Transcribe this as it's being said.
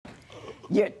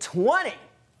You're 20.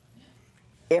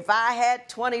 If I had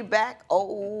 20 back,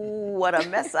 oh, what a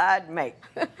mess I'd make.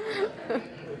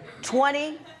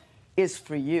 20 is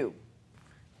for you.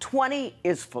 20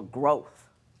 is for growth.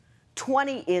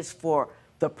 20 is for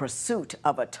the pursuit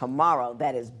of a tomorrow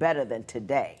that is better than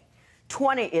today.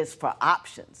 20 is for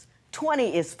options.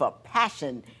 20 is for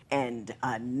passion and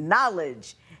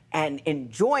knowledge and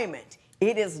enjoyment.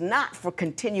 It is not for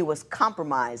continuous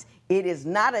compromise. It is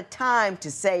not a time to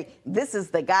say, this is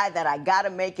the guy that I gotta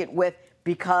make it with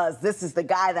because this is the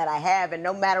guy that I have, and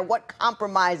no matter what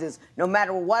compromises, no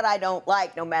matter what I don't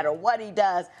like, no matter what he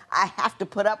does, I have to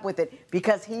put up with it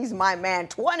because he's my man.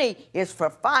 20 is for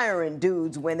firing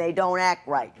dudes when they don't act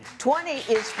right. 20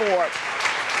 is for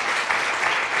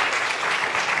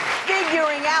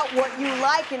figuring out what you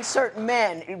like in certain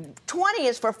men. 20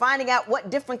 is for finding out what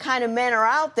different kind of men are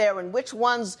out there and which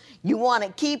ones you want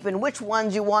to keep and which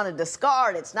ones you want to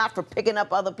discard. It's not for picking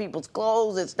up other people's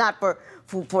clothes. It's not for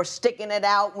sticking it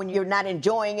out when you're not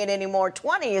enjoying it anymore.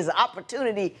 20 is an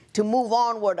opportunity to move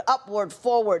onward, upward,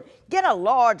 forward. Get a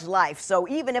large life, so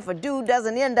even if a dude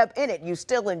doesn't end up in it, you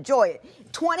still enjoy it.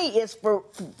 20 is for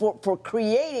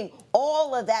creating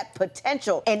all of that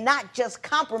potential and not just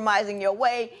compromising your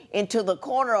way into the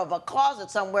corner of a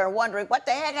closet somewhere wondering what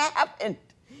the heck happened.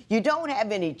 You don't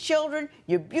have any children,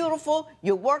 you're beautiful,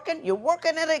 you're working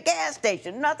at a gas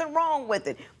station, nothing wrong with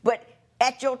it. But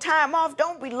at your time off,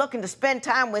 don't be looking to spend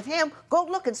time with him. Go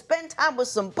look and spend time with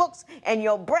some books and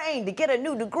your brain to get a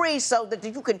new degree so that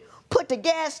you can put the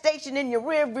gas station in your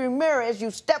rearview mirror as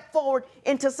you step forward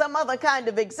into some other kind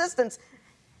of existence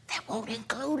that won't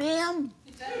include him.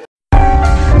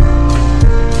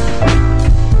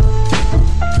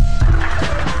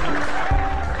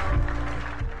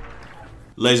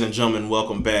 Ladies and gentlemen,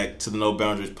 welcome back to the No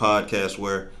Boundaries podcast,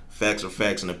 where facts are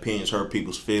facts and opinions hurt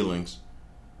people's feelings.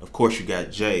 Of course, you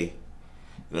got Jay.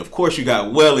 And of course, you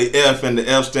got Welly F, and the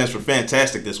F stands for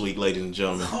fantastic this week, ladies and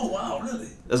gentlemen. Oh, wow, really?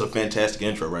 That's a fantastic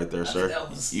intro right there, sir.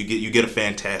 You get a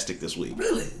fantastic this week.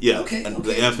 Really? Yeah. Okay.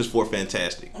 The F is for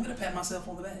fantastic. I'm going to pat myself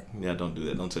on the back. Yeah, don't do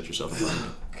that. Don't touch yourself.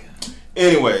 Okay.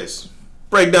 Anyways,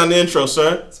 break down the intro,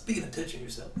 sir. Speaking of touching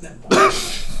yourself, never mind.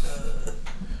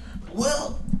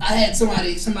 Well, I had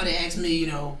somebody ask me,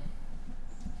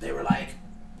 they were like,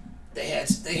 they had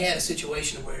a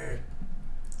situation where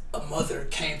a mother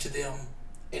came to them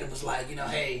and it was like,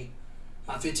 hey,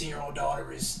 my 15-year-old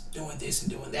daughter is doing this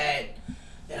and doing that,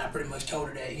 and I pretty much told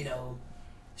her that,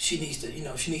 she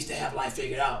needs to have life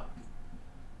figured out.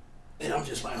 And I'm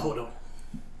just like, hold on,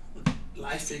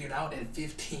 life figured out at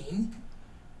 15?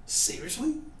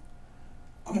 Seriously?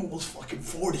 I'm almost fucking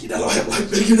 40 and I don't have life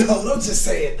figured out. I'm just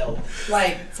saying though,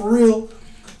 like for real.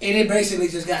 And it basically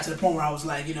just got to the point where I was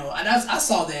like, and I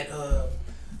saw that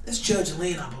this Judge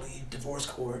Lynn, I believe, divorce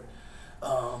court.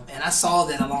 And I saw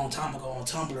that a long time ago on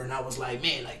Tumblr, and I was like,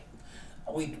 man, like,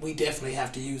 we definitely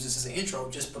have to use this as an intro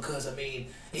just because, it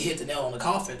hit the nail on the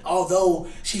coffin. Although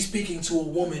she's speaking to a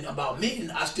woman about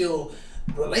men, I still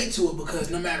relate to it because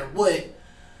no matter what,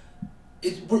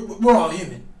 we're all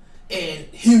human. And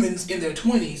humans in their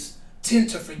 20s tend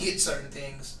to forget certain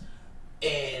things.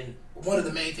 And one of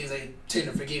the main things they tend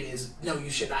to forget is, no, you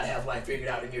should not have life figured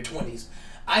out in your 20s.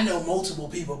 I know multiple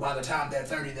people by the time they're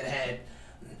 30 that had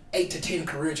 8 to 10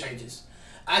 career changes.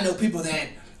 I know people that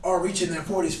are reaching their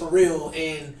 40s for real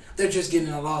and they're just getting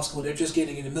into law school. They're just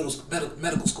getting into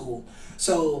medical school.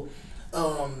 So,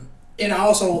 and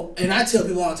I tell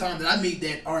people all the time that I meet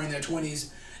that are in their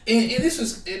 20s.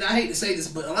 And I hate to say this,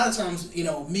 but a lot of times,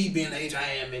 me being the age I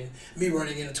am and me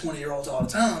running into 20-year-olds all the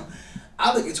time,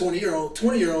 I look at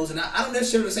 20-year-olds and I don't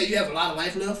necessarily say you have a lot of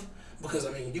life left because,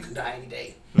 you can die any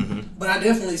day. Mm-hmm. But I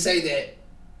definitely say that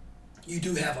you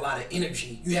do have a lot of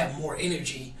energy. You have more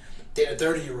energy than a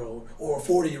 30-year-old or a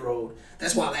 40-year-old.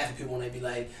 That's why I laugh at people when they be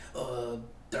like,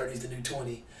 30 is the new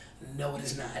 20. No, it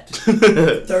is not.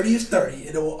 30 is 30,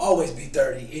 and it will always be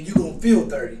 30, and you're going to feel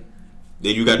 30.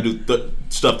 Then you got to do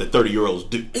stuff that 30-year-olds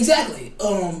do. Exactly.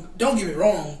 Don't get me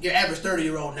wrong. Your average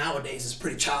 30-year-old nowadays is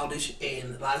pretty childish,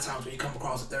 and a lot of times when you come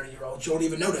across a 30-year-old, you don't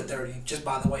even know they're 30 just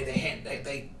by the way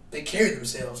they carry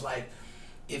themselves. Like,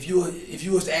 if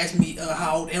you was to ask me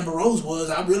how old Amber Rose was,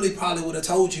 I really probably would have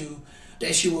told you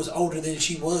that she was older than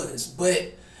she was.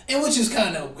 And which is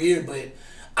kind of weird, but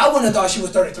I wouldn't have thought she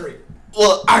was 33.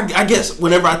 Well, I guess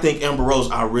whenever I think Amber Rose,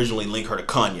 I originally link her to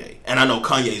Kanye. And I know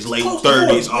Kanye's late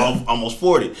 30s, almost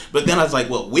 40. But then I was like,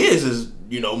 well, Wiz is,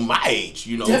 my age,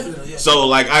 Definitely, yeah. So,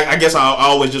 like, I guess I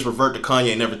always just revert to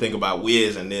Kanye and never think about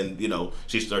Wiz. And then,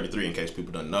 she's 33 in case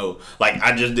people don't know. Like,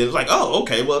 I just did, like, oh,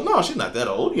 okay, well, no, she's not that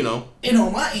old, And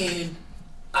on my end,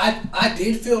 I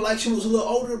did feel like she was a little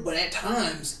older, but at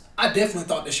times, I definitely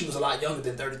thought that she was a lot younger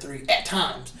than 33 at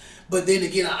times. But then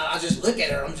again, I just look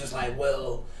at her, I'm just like,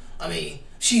 well, I mean,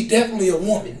 she's definitely a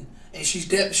woman, and she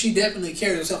definitely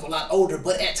carries herself a lot older,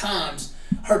 but at times,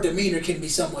 her demeanor can be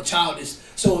somewhat childish.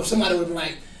 So if somebody would be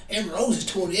like, Amber Rose is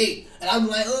 28, and I'd be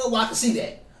like, oh, well, I can see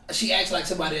that. She acts like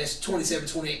somebody that's 27,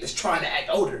 28 that's trying to act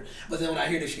older. But then when I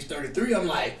hear that she's 33, I'm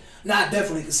like, nah, I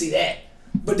definitely can see that.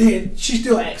 But then she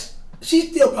still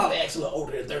probably acts a little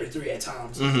older than 33 at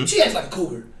times. Mm-hmm. She acts like a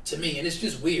cougar to me, and it's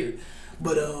just weird.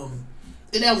 But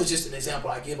and that was just an example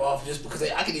I give off, just because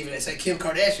I could even say Kim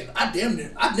Kardashian. I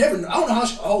don't know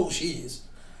how old she is,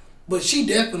 but she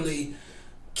definitely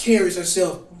carries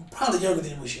herself probably younger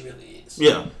than what she really is.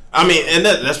 Yeah, I mean, and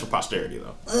that's for posterity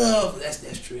though.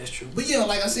 That's true. But yeah,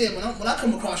 like I said, when I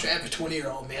come across your average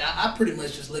 20-year-old man, I pretty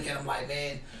much just look at him like,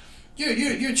 man,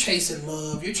 you're chasing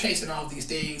love, you're chasing all these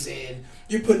things, and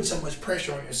you're putting so much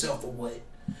pressure on yourself for what?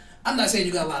 I'm not saying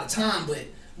you got a lot of time, but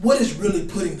what is really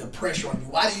putting the pressure on you?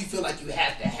 Why do you feel like you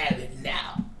have to have it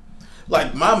now?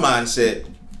 Like, my mindset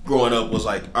growing up was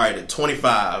like, all right, at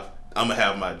 25, I'm going to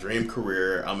have my dream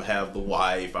career. I'm going to have the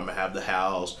wife. I'm going to have the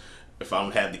house. If I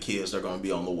don't have the kids, they're going to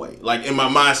be on the way. Like, in my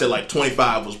mindset, like,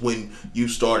 25 was when you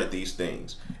started these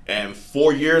things. And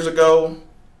 4 years ago,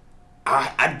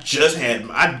 I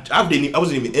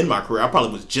wasn't even in my career. I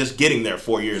probably was just getting there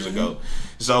 4 years ago.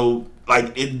 So,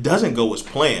 like, it doesn't go as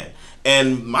planned.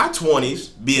 And my 20s,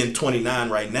 being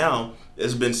 29 right now,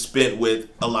 has been spent with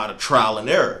a lot of trial and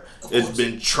error. It's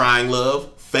been trying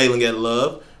love, failing at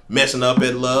love, messing up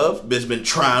at love. It's been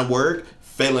trying work,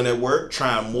 failing at work,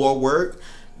 trying more work,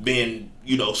 being,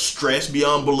 stressed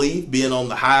beyond belief, being on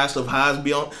the highest of highs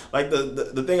beyond. Like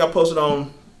the thing I posted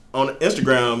on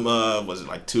Instagram, was it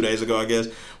like 2 days ago, I guess,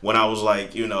 when I was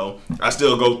like, I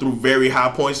still go through very high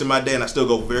points in my day, and I still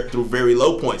go through very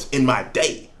low points in my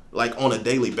day, like on a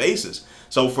daily basis.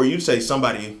 So for you to say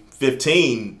somebody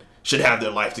 15 should have their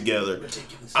life together,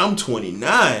 ridiculous. I'm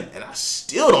 29 and I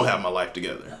still don't have my life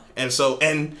together. No. And so,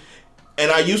 and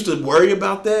I used to worry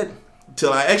about that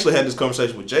till I actually had this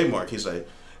conversation with J Mark. He said,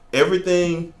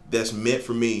 everything that's meant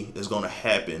for me is going to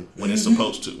happen when it's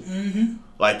supposed to. Mm-hmm.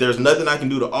 Like, there's nothing I can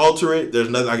do to alter it. There's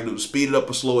nothing I can do to speed it up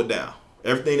or slow it down.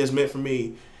 Everything that's meant for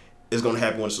me is going to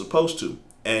happen when it's supposed to.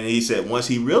 And he said once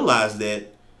he realized that,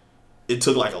 it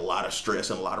took like a lot of stress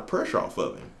and a lot of pressure off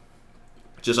of him.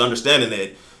 Just understanding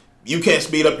that you can't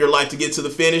speed up your life to get to the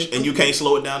finish, and you can't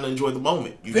slow it down to enjoy the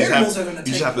moment. You Variables are going to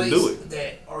take place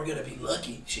that are going to be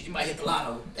lucky. Shit, you might hit the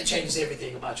lotto. That changes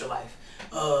everything about your life.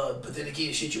 But then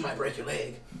again, shit, you might break your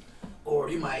leg, or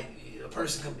a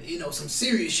person some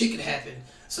serious shit could happen.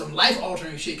 Some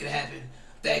life-altering shit could happen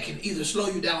that can either slow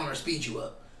you down or speed you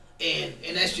up. And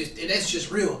that's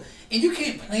just real. And you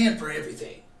can't plan for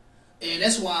everything. And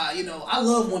that's why, I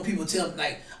love when people tell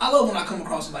me, I love when I come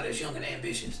across somebody that's young and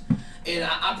ambitious. And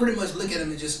I pretty much look at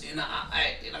them and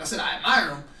like I said, I admire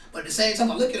them. But at the same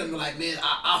time, I look at them and like, man,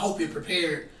 I hope you're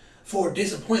prepared for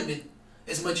disappointment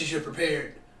as much as you're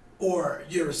prepared or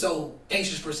you're so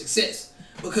anxious for success.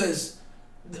 Because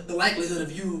the likelihood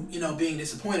of you, being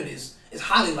disappointed is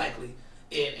highly likely.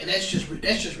 And that's just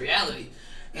reality.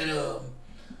 And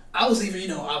I was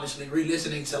even, obviously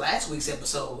re-listening to last week's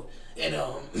episode. And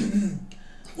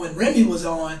when Remy was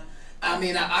on, I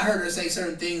mean, I heard her say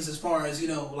certain things as far as,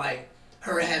 like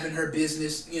her having her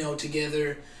business,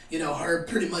 together, her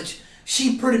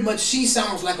she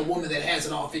sounds like a woman that has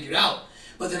it all figured out.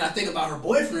 But then I think about her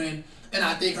boyfriend, and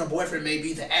I think her boyfriend may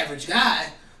be the average guy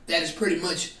that is pretty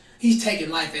much, he's taking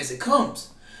life as it comes.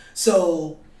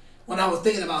 So when I was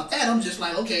thinking about that, I'm just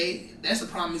like, okay, that's a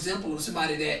prime example of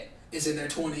somebody that is in their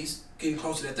 20s, getting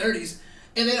close to their 30s,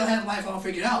 and they don't have life all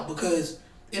figured out. Because,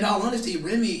 in all honesty,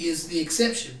 Remy is the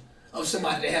exception of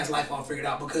somebody that has life all figured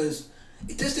out, because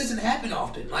this doesn't happen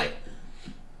often. Like,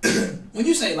 when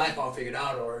you say life all figured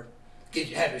out or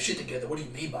have your shit together, what do you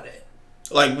mean by that?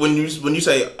 Like, when you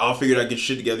say all figured out, get your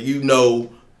shit together, you know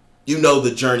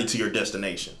the journey to your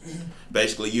destination. Mm-hmm.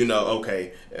 Basically,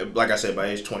 okay, like I said, by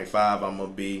age 25, I'm going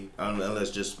to be,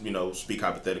 let's just, speak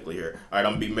hypothetically here. All right,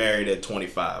 I'm going to be married at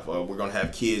 25. We're going to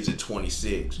have kids at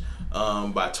 26.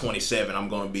 By 27, I'm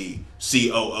going to be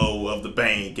COO of the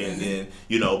bank. And then,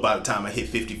 by the time I hit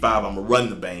 55, I'm going to run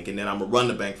the bank. And then I'm going to run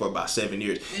the bank for about 7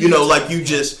 years. You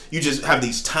just have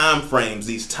these time frames,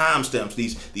 these time stamps,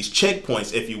 these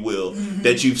checkpoints, if you will, mm-hmm.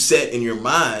 that you've set in your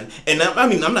mind. And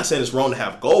I'm not saying it's wrong to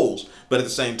have goals, but at the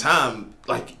same time,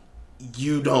 like,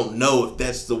 you don't know if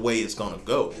that's the way it's going to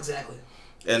go. Exactly.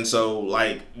 And so,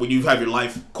 like, when you have your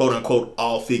life, quote unquote,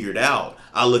 all figured out,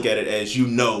 I look at it as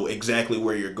exactly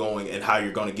where you're going and how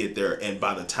you're going to get there, and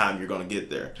by the time you're going to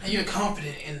get there. And you're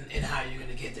confident in how you're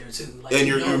going to get there too. Like, and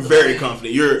you're very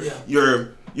confident.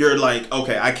 You're you're like,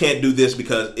 okay, I can't do this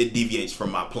because it deviates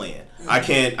from my plan. I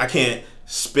can't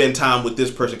spend time with this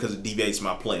person because it deviates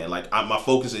my plan. Like my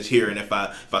focus is here, and if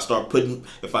I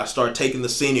start taking the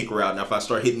scenic route, and if I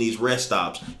start hitting these rest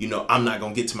stops, I'm not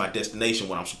gonna get to my destination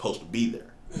when I'm supposed to be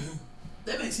there.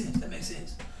 That makes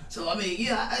sense. So I mean,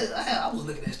 yeah, I was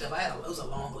looking at stuff. It was a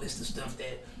long list of stuff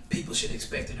that people should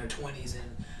expect in their 20s,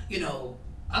 and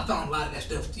I found a lot of that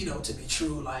stuff to be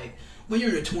true. Like when you're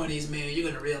in your 20s, man, you're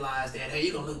gonna realize that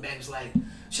you're gonna look back and it's like,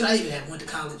 should I even have went to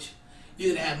college?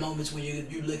 You're gonna have moments when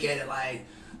you look at it like,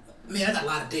 man, I got a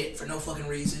lot of debt for no fucking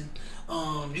reason.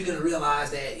 You're gonna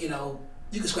realize that you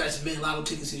can scratch as many lotto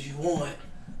tickets as you want.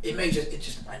 It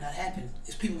just might not happen.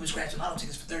 It's people been scratching lotto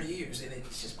tickets for 30 years, and it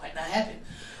just might not happen.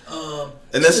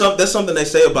 And that's something they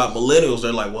say about millennials.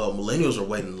 They're like, well, millennials are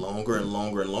waiting longer and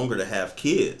longer and longer to have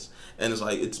kids, and it's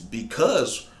like it's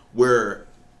because we're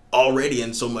already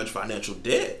in so much financial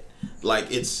debt.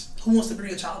 Like it's. Who wants to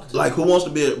bring a child into Like, who wants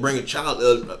to bring a child?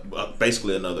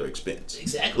 Basically, another expense.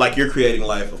 Exactly. Like, you're creating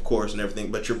life, of course, and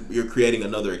everything, but you're creating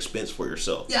another expense for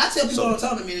yourself. Yeah, I tell people all the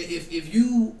time. I mean, if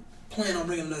you plan on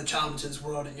bringing another child into this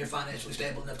world and you're financially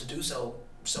stable enough to do so,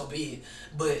 so be it.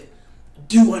 But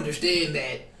do understand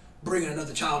that bringing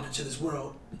another child into this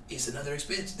world is another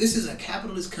expense. This is a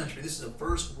capitalist country. This is a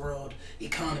first world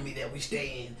economy that we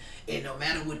stay in. And no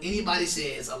matter what anybody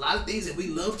says, a lot of things that we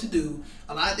love to do,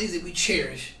 a lot of things that we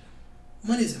cherish,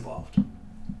 money's involved.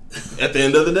 At the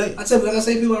end of the day. I tell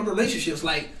people in relationships,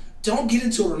 like, don't get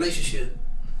into a relationship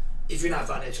if you're not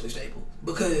financially stable.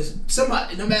 Because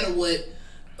somebody, no matter what,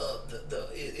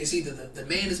 it's either the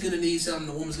man is going to need something,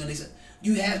 the woman's going to need something.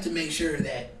 You have to make sure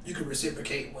that you can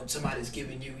reciprocate what somebody's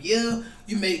giving you. Yeah,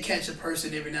 you may catch a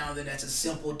person every now and then that's a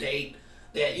simple date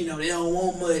that, they don't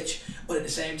want much, but at the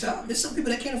same time, there's some people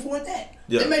that can't afford that.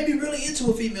 Yeah. They may be really into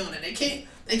a female and they can't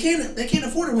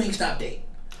afford a Wingstop date.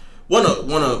 One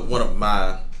of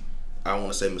my, I want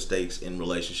to say, mistakes in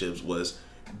relationships was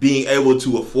being able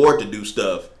to afford to do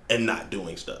stuff and not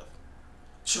doing stuff.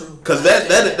 True. Because that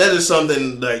is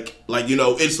something like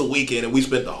it's the weekend and we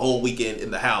spent the whole weekend in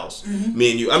the house. Mm-hmm.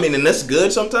 Me and you. I mean, and that's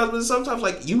good sometimes, but sometimes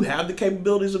like you have the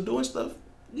capabilities of doing stuff.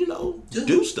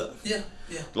 Do stuff. Yeah.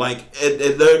 Yeah. Like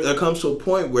there comes to a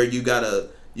point where you gotta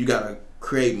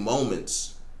create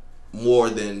moments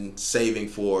more than saving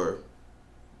for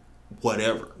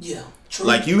whatever. Yeah. True.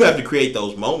 Like you have to create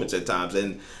those moments at times,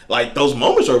 and like those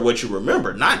moments are what you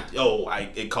remember. Not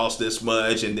it cost this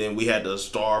much, and then we had to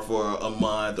starve for a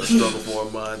month or struggle for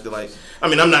a month. Like, I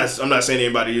mean, I'm not saying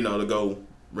anybody to go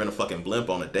rent a fucking blimp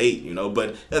on a date,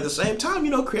 but at the same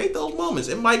time, create those moments.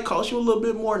 It might cost you a little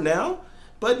bit more now,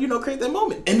 but create that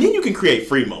moment, and then you can create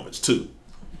free moments too.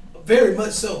 Very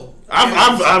much so.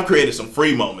 I've created some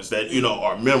free moments that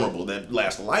are memorable that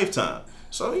last a lifetime.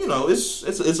 So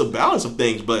it's a balance of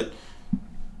things, but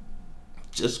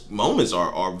just moments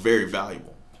are very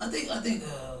valuable. I think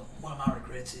one of my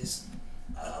regrets is,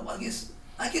 I guess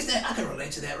that I can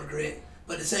relate to that regret,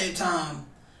 but at the same time,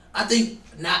 I think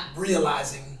not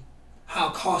realizing how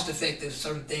cost effective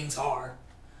certain things are,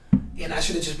 and I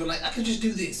should have just been like, I could just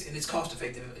do this and it's cost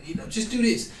effective, just do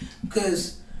this.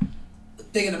 Because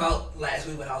thinking about last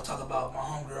week when I was talking about my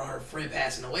homegirl, her friend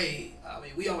passing away, I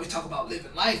mean, we always talk about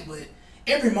living life, but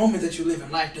every moment that you live in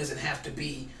life doesn't have to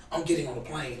be, I'm getting on a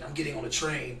plane, I'm getting on a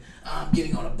train, I'm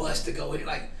getting on a bus to go here.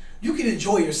 Like, you can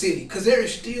enjoy your city, because there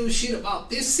is still shit about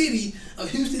this city of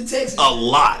Houston, Texas. A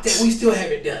lot. That we still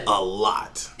haven't done. A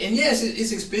lot. And yes,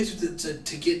 it's expensive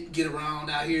to get around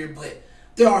out here, but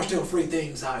there are still free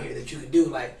things out here that you can do.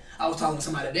 Like, I was talking to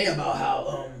somebody today about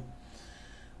how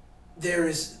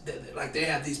they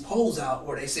have these polls out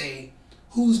where they say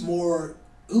who's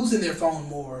in their phone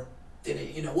more than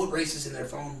what race is in their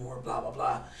phone more, blah blah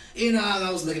blah.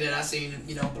 I was looking at it, I seen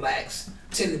blacks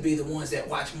tend to be the ones that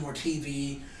watch more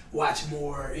TV, watch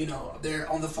more, they're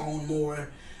on the phone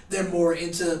more, they're more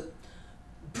into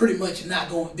pretty much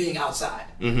not being outside.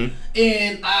 Mm-hmm.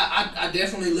 And I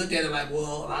definitely looked at it like,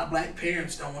 well, a lot of black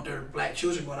parents don't want their black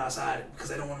children going outside because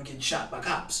they don't want to get shot by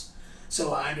cops.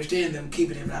 So I understand them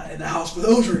keeping them in the house for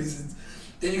those reasons.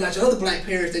 Then you got your other black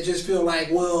parents that just feel like,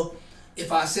 well,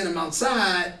 if I send them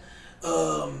outside,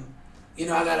 I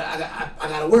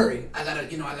gotta worry. I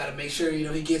gotta make sure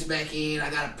he gets back in. I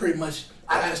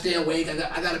gotta stay awake.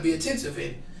 I gotta be attentive.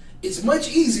 And it's much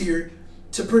easier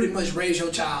to pretty much raise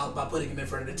your child by putting him in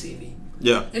front of the TV.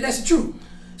 Yeah. And that's the truth.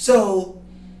 So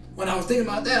when I was thinking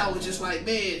about that, I was just like,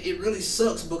 man, it really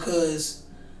sucks because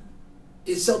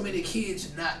it's so many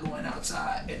kids not going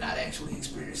outside and not actually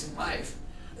experiencing life.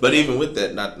 But even with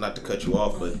that, not to cut you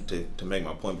off, but to make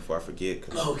my point before I forget.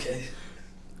 Okay.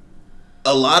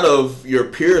 A lot of your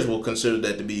peers will consider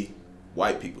that to be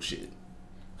white people shit.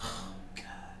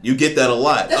 You get that a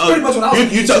lot. That's pretty much what I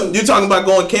was You talking about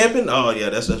going camping? Oh yeah,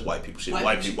 that's white people shit.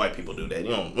 White People do that. We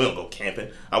don't go camping.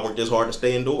 I work this hard to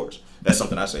stay indoors. That's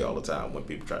something I say all the time when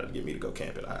people try to get me to go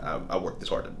camping. I work this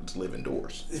hard to live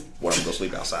indoors. What I'm gonna go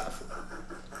sleep outside for.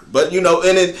 But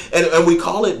and we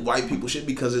call it white people shit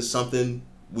because it's something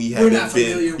we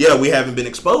haven't been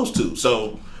exposed to.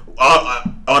 So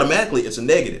automatically it's a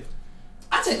negative.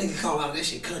 I technically call a lot of that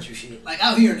shit country shit. Like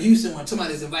out here in Houston, when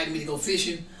somebody's inviting me to go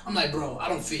fishing, I'm like, bro, I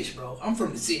don't fish, bro. I'm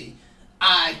from the city.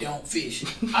 I don't fish.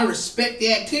 I respect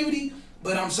the activity,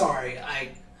 but I'm sorry.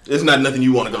 It's not nothing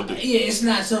you want to go do. Yeah, it's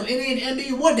not something. I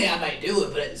mean, one day I might do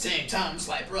it, but at the same time, it's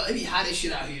like, bro, it be hot as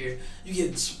shit out here. You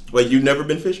get. Wait, you've never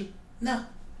been fishing? No.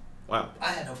 Wow. I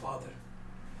had no father.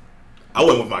 I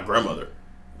went with my grandmother.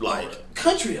 Like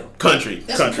country though. Country,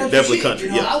 definitely shit, country.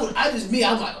 You know, yeah.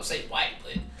 I'm not gonna say white,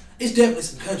 but it's definitely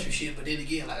some country shit. But then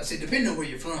again, like I said, depending on where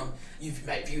you're from, you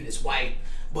might view it as white.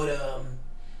 But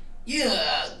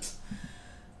yeah.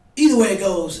 Either way it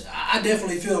goes, I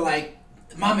definitely feel like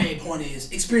my main point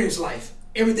is experience life.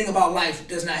 Everything about life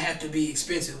does not have to be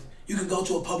expensive. You can go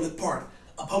to a public park.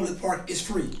 A public park is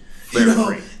free. Very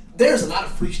free. There's a lot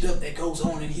of free stuff that goes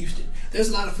on in Houston. There's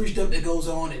a lot of free stuff that goes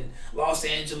on in Los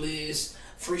Angeles.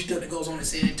 Free stuff that goes on in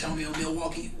San Antonio,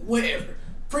 Milwaukee, wherever.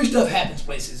 Free stuff happens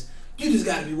places. You just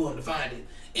got to be willing to find it.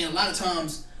 And a lot of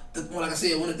times, like I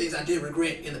said, one of the things I did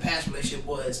regret in the past relationship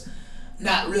was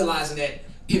not realizing that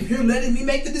if you're letting me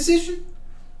make the decision,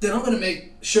 then I'm going to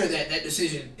make sure that that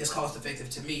decision is cost effective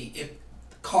to me if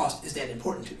the cost is that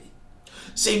important to me.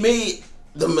 See, me,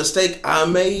 the mistake I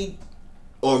made,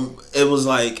 or it was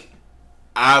like,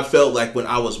 I felt like when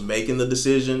I was making the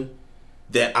decision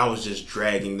that I was just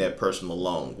dragging that person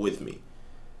along with me.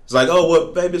 It's like, oh,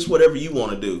 well, baby, it's whatever you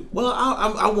want to do. Well,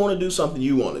 I want to do something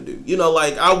you want to do. You know,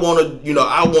 like I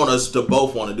want us to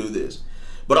both want to do this.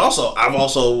 But also, I've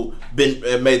also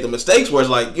made the mistakes where it's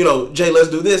like, Jay, let's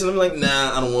do this. And I'm like,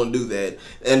 nah, I don't want to do that.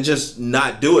 And just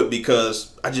not do it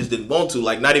because I just didn't want to.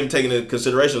 Like, not even taking into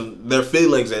consideration their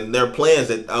feelings and their plans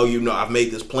that, I've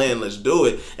made this plan, let's do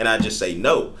it. And I just say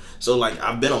no. So, like,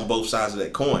 I've been on both sides of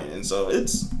that coin. And so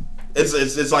it's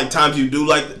like times you do,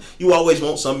 like, you always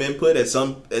want some input at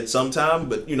some time.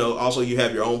 But, also you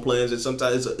have your own plans. And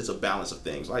sometimes it's a balance of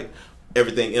things. Like,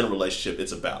 everything in a relationship,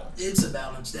 it's a balance. It's a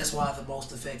balance. That's why the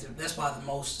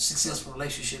most successful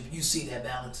relationship, you see that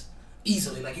balance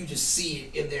easily. Like, you just see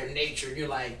it in their nature. You're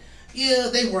like, yeah,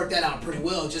 they worked that out pretty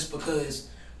well just because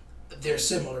they're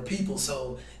similar people.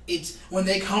 So it's when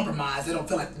they compromise, they don't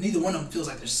feel like, neither one of them feels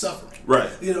like they're suffering. Right.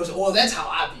 Well, that's how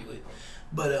I view it.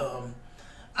 But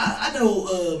I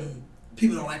know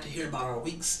people don't like to hear about our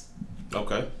weeks.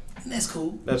 Okay. And that's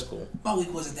cool. That's cool. My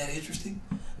week wasn't that interesting.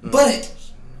 But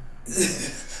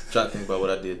try to think about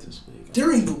what I did this week.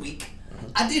 During the week,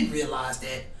 I did realize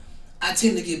that I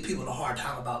tend to give people a hard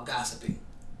time about gossiping.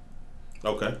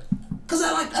 Okay. Because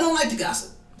I don't like to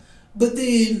gossip. But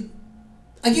then,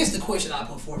 I guess the question I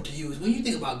put forth to you is, when you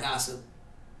think about gossip,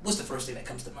 what's the first thing that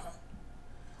comes to mind?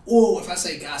 Or if I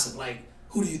say gossip, like,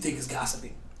 who do you think is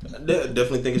gossiping? I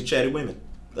definitely think it's chatty women.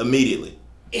 Immediately.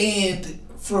 And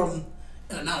from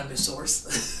an anonymous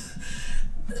source,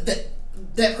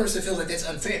 that person feels like that's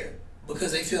unfair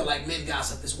because they feel like men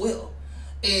gossip as well.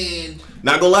 And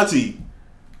not gonna lie to you,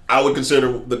 I would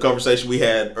consider the conversation we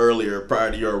had earlier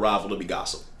prior to your arrival to be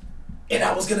gossip. And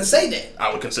I was gonna say that.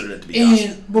 I would consider it to be gossip.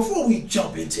 And before we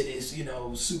jump into this,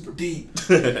 super deep,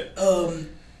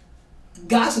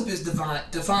 gossip is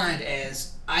defined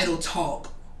as idle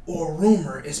talk or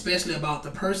rumor, especially about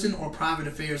the person or private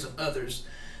affairs of others.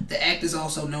 The act is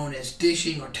also known as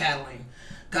dishing or tattling.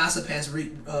 Gossip has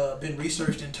been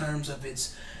researched in terms of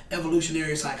its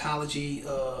evolutionary psychology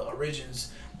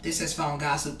origins. This has found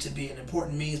gossip to be an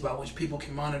important means by which people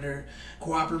can monitor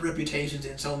cooperative reputations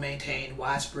and so maintain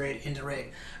widespread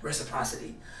indirect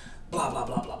reciprocity. Blah, blah,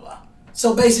 blah, blah, blah.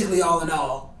 So basically, all in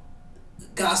all,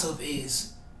 gossip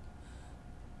it's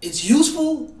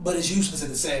useful, but it's useless at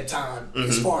the same time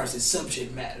as far as its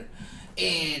subject matter.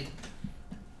 And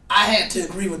I had to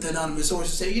agree with the anonymous source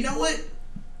and say, you know what?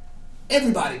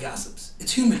 Everybody gossips.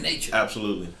 It's human nature.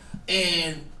 Absolutely.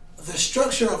 And the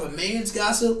structure of a man's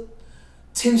gossip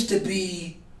tends to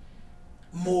be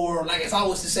more, like, if I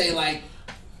was to say, like,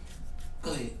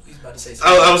 go ahead. He's about to say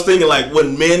something. I was thinking, like,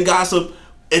 when men gossip,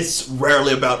 it's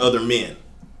rarely about other men.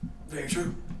 Very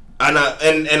true. And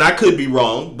I could be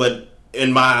wrong, but in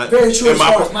my very true as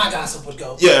far as my gossip would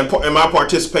go. Yeah, in my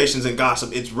participations in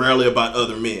gossip, it's rarely about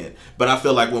other men. But I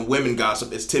feel like when women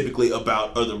gossip, it's typically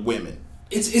about other women.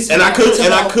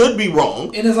 I could be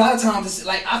wrong. And a lot of times, it's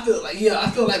like I feel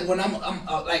like when I'm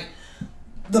like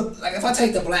Like if I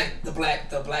take the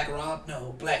Black Rob,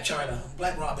 no, Black China.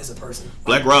 Black Rob is a person.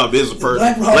 Black Rob is a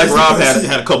person. Black Rob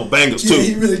had a couple bangers too. Yeah,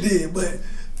 he really did. But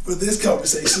for this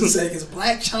conversation's sake, it's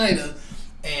Black China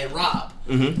and Rob.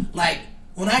 Mm-hmm. Like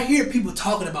when I hear people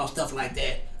talking about stuff like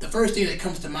that, the first thing that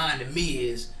comes to mind to me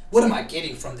is, what am I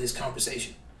getting from this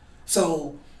conversation?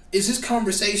 So is this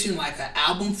conversation like an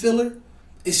album filler?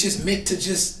 It's just meant to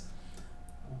just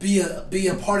be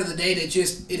a part of the day that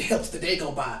just it helps the day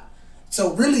go by.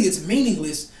 So really, it's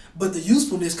meaningless, but the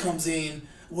usefulness comes in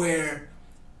where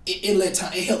it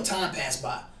helped time pass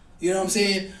by. You know what I'm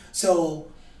saying? So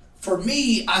for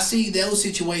me, I see those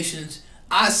situations.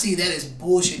 I see that as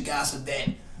bullshit gossip. That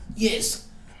yes,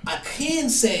 I can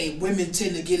say women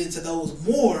tend to get into those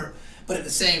more, but at the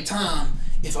same time,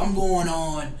 if I'm going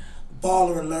on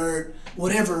Baller Alert,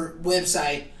 whatever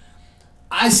website,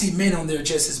 I see men on there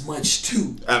just as much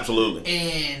too. Absolutely.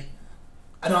 And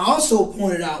I also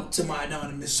pointed out to my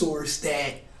anonymous source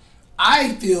that I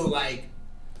feel like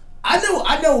I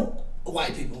know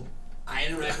white people. I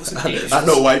interact with some Asians. I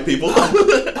know white people.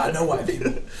 I know white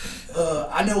people.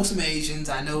 I know some Asians.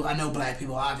 I know black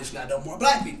people. Obviously, I know more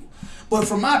black people. But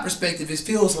from my perspective, it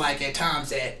feels like at times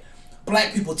that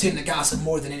black people tend to gossip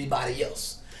more than anybody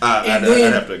else. I'd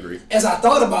have to agree. As I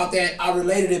thought about that, I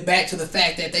related it back to the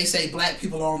fact that they say black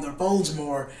people are on their phones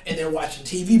more and they're watching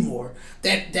TV more.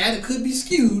 That could be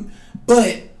skewed,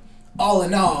 but all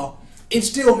in all, it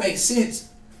still makes sense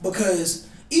because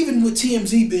even with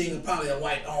TMZ being probably a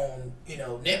white-owned,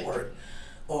 network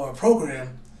or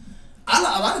program, a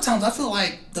lot of times I feel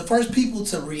like the first people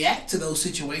to react to those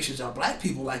situations are black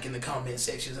people, like in the comment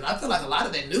sections, and I feel like a lot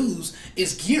of that news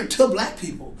is geared to black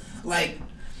people. Like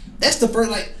that's the first,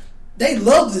 like they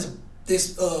love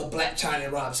this Black China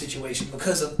and Rob situation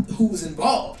because of who was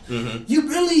involved. Mm-hmm. You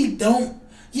really don't.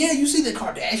 Yeah, you see the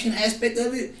Kardashian aspect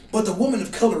of it, but the woman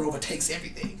of color overtakes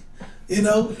everything. And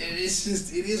it's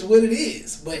just, it is what it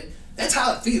is. But that's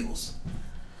how it feels.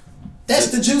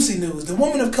 That's the juicy news. The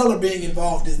woman of color being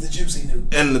involved is the juicy news.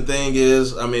 And the thing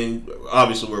is, I mean,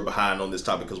 obviously we're behind on this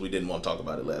topic because we didn't want to talk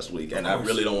about it last week. And I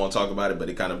really don't want to talk about it, but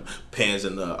it kind of pans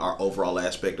in our overall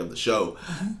aspect of the show.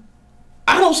 Mm-hmm.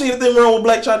 I don't see anything wrong with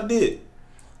Black China did.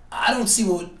 I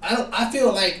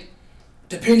feel like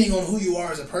depending on who you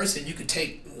are as a person, you could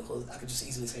take, I could just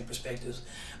easily say perspectives,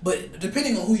 but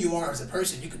depending on who you are as a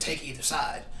person, you could take either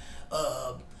side.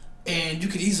 And you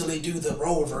could easily do the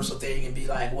role reversal thing and be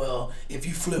like, well, if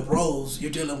you flip roles, you're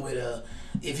dealing with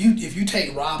if you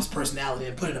take Rob's personality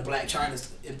and put it into Black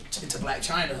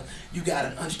China, you got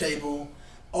an unstable,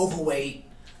 overweight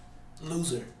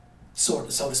loser, so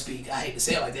to speak. I hate to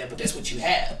say it like that, but that's what you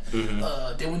have.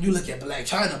 Mm-hmm. Then when you look at Black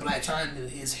China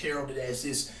is heralded as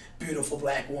this beautiful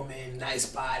black woman, nice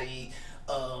body,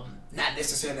 not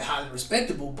necessarily highly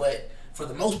respectable, but for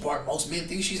the most part, most men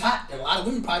think she's hot, and a lot of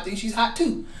women probably think she's hot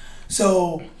too.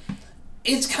 So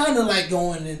it's kind of like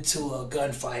going into a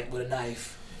gunfight with a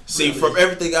knife. See, really. From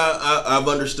everything I've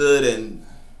understood, and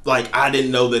like I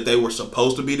didn't know that they were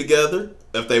supposed to be together,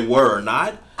 if they were or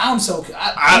not. I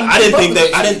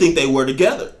didn't think they were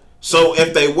together. So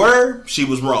if they were, she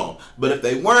was wrong. But if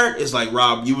they weren't, it's like,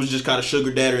 Rob, you was just kind of sugar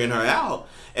daddying her out.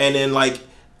 And then like,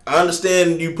 I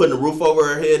understand you putting a roof over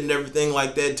her head and everything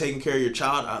like that, taking care of your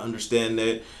child. I understand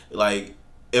that. Like,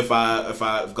 if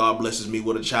God blesses me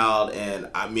with a child and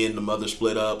me and the mother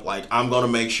split up, like I'm gonna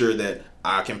make sure that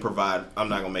I can provide. I'm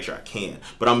not gonna make sure I can,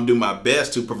 but I'm gonna do my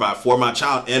best to provide for my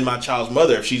child and my child's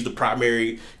mother if she's the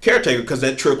primary caretaker, because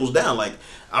that trickles down. Like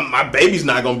my baby's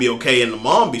not gonna be okay and the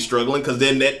mom be struggling, because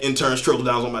then that in turn trickles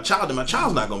down on my child and my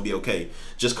child's not gonna be okay.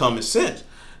 Just common sense.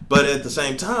 But at the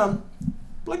same time,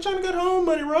 Black China got her own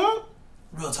money, Rob.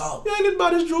 Real talk. You ain't need to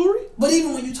buy this jewelry. But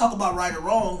even when you talk about right or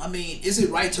wrong, I mean, is it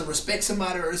right to respect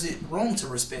somebody or is it wrong to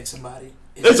respect somebody?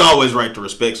 It's always right to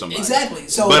respect somebody. Exactly.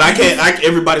 So, but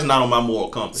everybody's not on my moral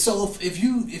compass. So if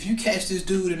you catch this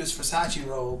dude in his Versace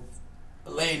robe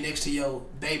laying next to your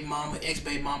baby mama,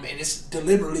 ex-baby mama, and it's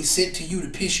deliberately sent to you to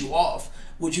piss you off,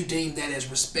 would you deem that as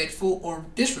respectful or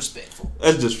disrespectful?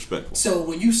 That's disrespectful. So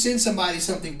when you send somebody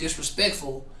something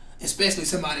disrespectful, especially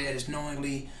somebody that is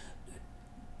knowingly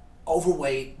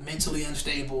overweight, mentally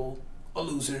unstable, a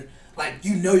loser, like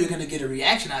you're going to get a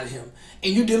reaction out of him.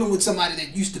 And you're dealing with somebody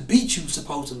that used to beat you,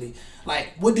 supposedly.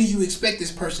 Like, what do you expect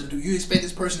this person to do? You expect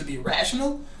this person to be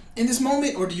rational in this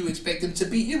moment, or do you expect them to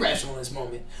be irrational in this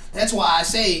moment? That's why I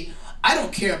say I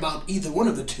don't care about either one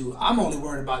of the two. I'm only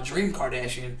worried about Dream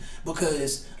Kardashian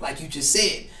because, like you just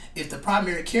said, if the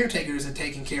primary caretaker isn't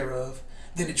taken care of,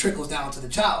 then it trickles down to the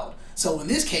child. So in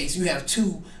this case, you have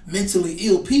two mentally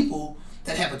ill people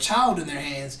that have a child in their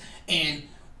hands, and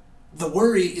the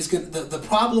worry is the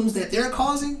problems that they're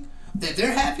causing that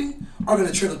they're having are going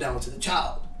to trickle down to the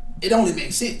child. It only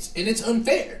makes sense, and it's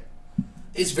unfair.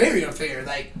 It's very unfair.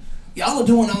 Like, y'all are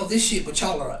doing all this shit, but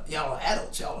y'all are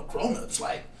adults. Y'all are grown-ups.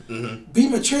 Like, be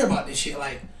mature about this shit.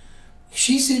 Like,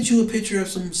 she sent you a picture of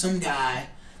some guy.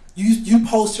 You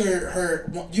post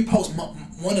you post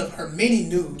one of her many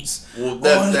nudes on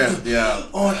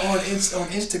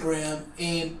Instagram,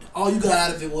 and all you got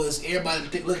out of it was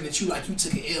everybody looking at you like you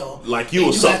took an L, like you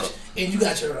a sucker, and you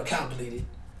got your account deleted.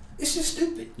 It's just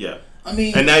stupid. Yeah. I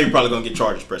mean, and now you're probably gonna get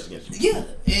charges pressed against you. Yeah,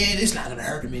 and it's not gonna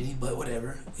hurt them any, but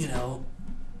whatever. You know,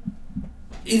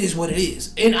 it is what it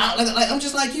is. And I'm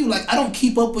just like you. Like, I don't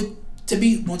keep up with, to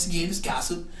be, once again, this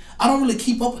gossip. I don't really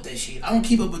keep up with that shit. I don't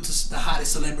keep up with the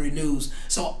hottest celebrity news.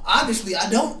 So obviously I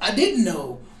didn't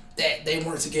know that they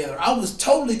weren't together. I was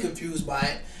totally confused by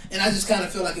it. And I just kind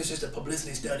of feel like it's just a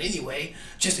publicity stunt anyway,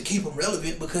 just to keep them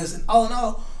relevant, because all in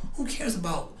all, who cares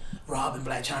about Rob and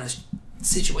Blac Chyna's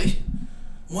situation?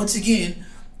 Once again,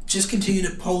 just continue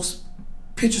to post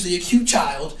pictures of your cute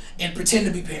child and pretend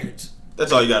to be parents.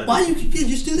 That's all you gotta do. Why you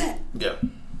just do that? Yeah.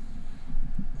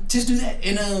 Just do that.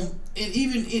 And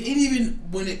even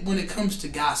when it comes to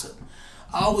gossip,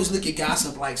 I always look at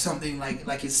gossip like something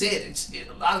like it said.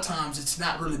 A lot of times it's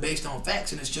not really based on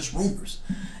facts, and it's just rumors.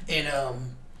 And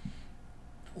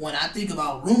when I think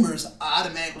about rumors, I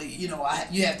automatically, you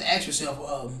have to ask yourself,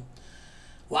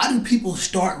 why do people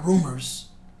start rumors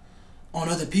on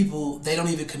other people they don't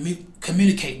even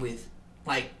communicate with?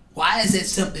 Like, why is that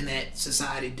something that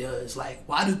society does? Like,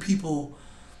 why do people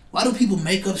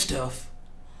make up stuff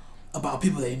about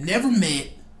people they've never met,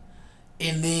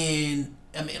 and then,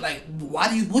 I mean, like,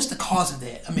 what's the cause of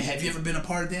that? I mean, have you ever been a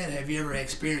part of that? Have you ever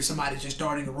experienced somebody just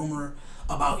starting a rumor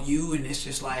about you, and it's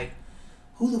just like,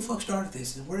 who the fuck started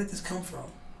this, and where did this come from?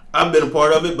 I've been a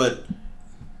part of it, but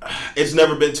it's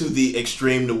never been to the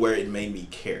extreme to where it made me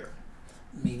care.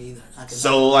 Me neither.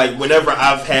 So, like, whenever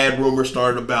I've had rumors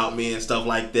started about me and stuff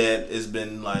like that, it's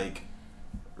been, like,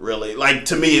 really, like,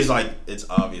 to me, it's like, it's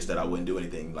obvious that I wouldn't do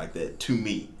anything like that to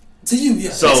me. To you, yeah.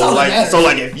 So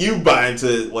like, if you buy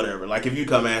into whatever, like, if you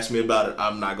come ask me about it,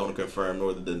 I'm not going to confirm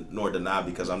nor deny,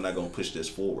 because I'm not going to push this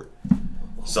forward.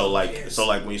 So like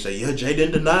when you say, yeah, Jay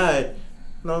didn't deny it,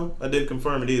 no, I didn't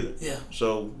confirm it either. Yeah.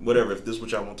 So whatever, if this is what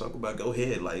y'all want to talk about, go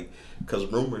ahead. Like, because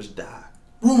rumors die.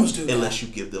 Rumors do. Unless you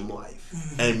give them life.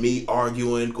 Mm-hmm. And me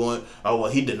arguing, going, oh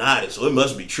well, he denied it, so it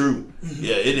must be true. Mm-hmm.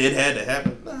 Yeah, it had to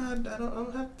happen. Nah, I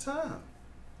don't have the time.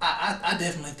 I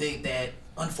definitely think that,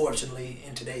 unfortunately,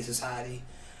 in today's society,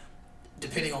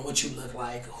 depending on what you look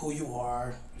like, who you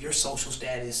are, your social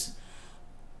status,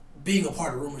 being a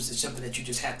part of rumors is something that you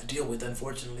just have to deal with,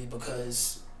 unfortunately,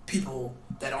 because people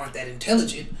that aren't that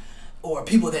intelligent, or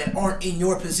people that aren't in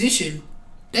your position,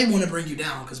 they want to bring you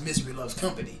down, because misery loves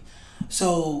company.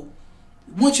 So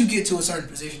once you get to a certain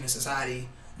position in society,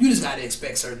 you just got to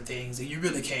expect certain things, and you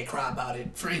really can't cry about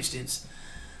it. For instance,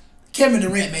 Kevin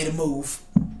Durant made a move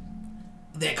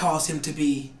that caused him to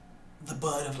be the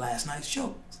butt of last night's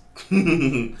joke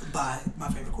by my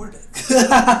favorite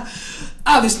quarterback.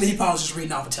 Obviously, he probably was just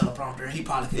reading off a teleprompter. He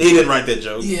didn't write that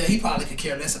joke. Yeah, he probably could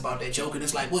care less about that joke, and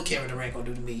it's like, what Kevin Durant gonna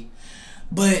do to me?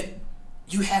 But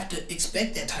you have to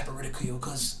expect that type of ridicule,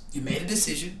 because you made a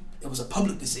decision. It was a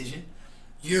public decision.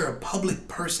 You're a public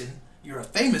person. You're a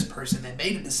famous person that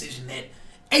made a decision that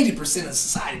 80% of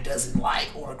society doesn't like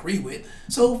or agree with.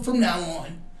 So from now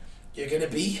on, you're gonna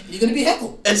be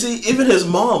heckled. And see, even his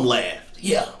mom laughed.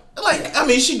 Yeah. I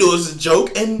mean, she knew it was a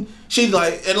joke, and she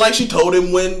told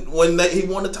him when he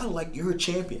won the title, like, you're a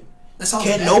champion. That's all.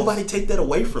 Can't nobody take that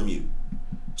away from you.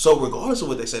 So regardless of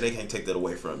what they say, they can't take that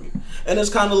away from you. And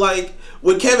it's kind of like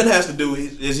what Kevin has to do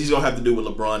is he's gonna have to do what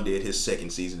LeBron did his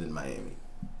second season in Miami.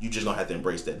 You just gonna have to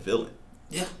embrace that villain.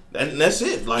 Yeah. And that's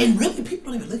it. Like, and really,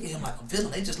 people don't even look at him like a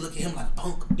villain. They just look at him like a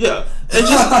punk. Yeah. And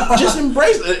just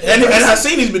embrace it. And I've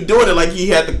seen he's been doing it. Like, he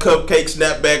had the cupcake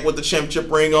snapback with the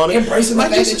championship ring on it. Embracing the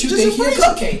fact that you think he's a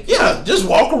cupcake. Yeah. Just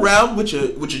walk around with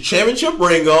your championship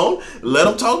ring on. Let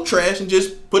them talk trash, and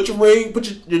just put your ring,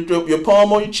 put your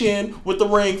palm on your chin with the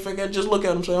ring finger. Just look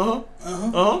at him and say,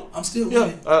 I'm still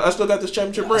winning. I still got this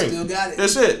championship ring. I still got it.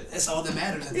 That's it. That's all that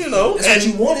matters. You know. That's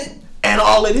what you wanted. And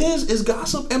all it is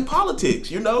gossip and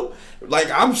politics, you know? Like,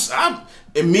 I'm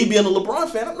and me being a LeBron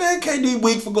fan, man, KD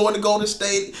weak for going to Golden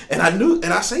State. And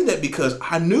I say that because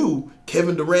I knew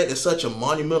Kevin Durant is such a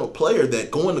monumental player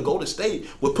that going to Golden State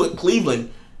would put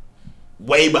Cleveland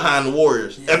way behind the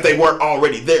Warriors. Yeah. If they weren't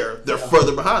already there, they're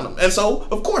further behind them. And so,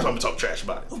 of course, I'm going to talk trash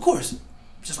about it. Of course.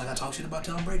 Just like I talk shit about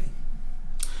Tom Brady.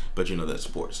 But you know that's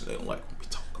sports, and they don't like when we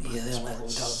talk about they don't like when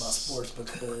we talk about sports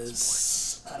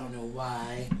because I don't know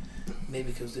why.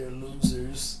 Maybe because they're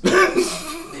losers.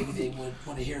 Maybe they would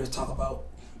want to hear us talk about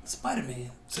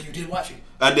Spider-Man. So you did watch it?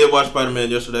 I did watch Spider-Man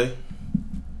yesterday.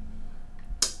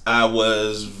 I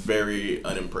was very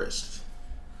unimpressed.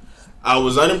 I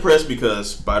was unimpressed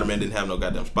because Spider-Man didn't have no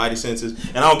goddamn Spidey senses.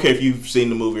 And I don't care if you've seen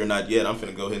the movie or not yet. I'm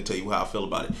finna go ahead and tell you how I feel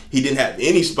about it. He didn't have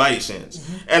any Spidey sense.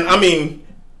 Mm-hmm. And I mean,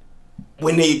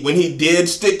 when he did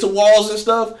stick to walls and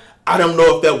stuff, I don't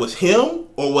know if that was him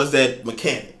or was that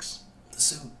mechanics. The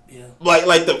suit, yeah. Like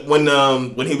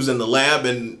when he was in the lab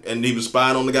and he was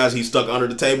spying on the guys, he stuck under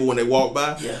the table when they walked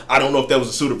by. Yeah. I don't know if that was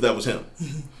a suit or if that was him.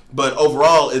 But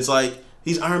overall, it's like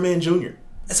he's Iron Man Jr.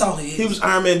 That's all he is. He was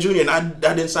Iron Man Jr. and I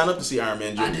didn't sign up to see Iron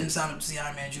Man Jr. I didn't sign up to see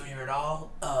Iron Man Jr. at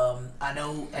all. I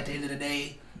know at the end of the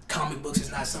day, comic books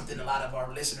is not something a lot of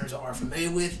our listeners are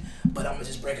familiar with, but I'm going to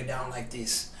just break it down like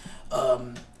this.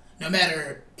 No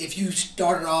matter if you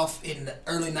started off in the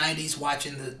early 90s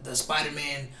watching the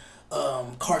Spider-Man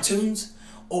cartoons,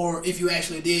 or if you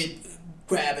actually did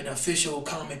grab an official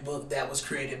comic book that was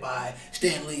created by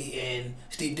Stan Lee and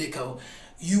Steve Ditko,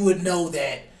 you would know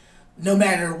that no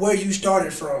matter where you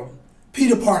started from,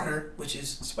 Peter Parker, which is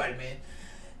Spider-Man,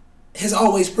 has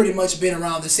always pretty much been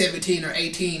around the 17 or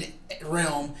 18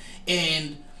 realm,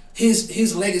 and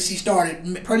his legacy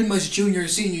started pretty much junior,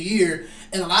 senior year,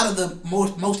 and a lot of the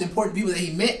most important people that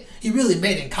he really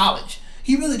met in college.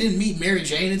 He really didn't meet Mary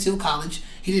Jane until college.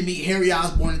 He didn't meet Harry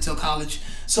Osborn until college.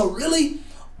 So really,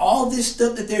 all this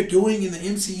stuff that they're doing in the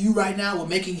MCU right now with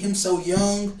making him so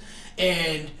young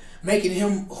and making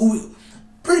him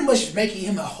pretty much making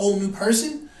him a whole new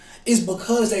person is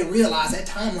because they realize that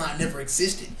timeline never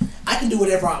existed. I can do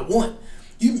whatever I want.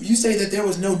 You say that there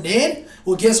was no Ned?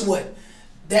 Well, guess what?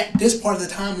 This part of the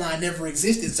timeline never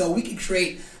existed. So we can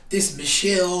create this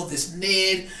Michelle, this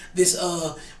Ned, this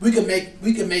we could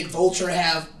make Vulture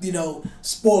have,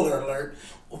 spoiler alert,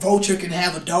 Vulture can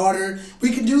have a daughter.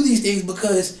 We can do these things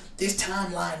because this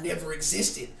timeline never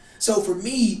existed. So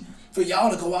for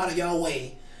y'all to go out of y'all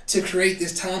way to create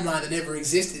this timeline that never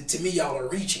existed, to me, y'all are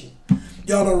reaching.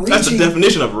 That's the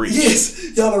definition of reach.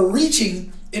 Yes, y'all are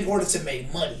reaching in order to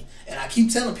make money. And I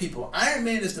keep telling people, Iron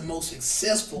Man is the most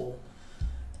successful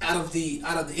out of the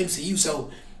MCU. So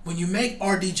when you make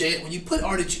RDJ, when you put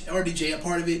RDJ a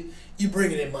part of it, you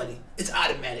bring in money. It's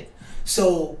automatic.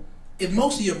 So if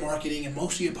most of your marketing and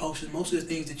most of your posters, most of the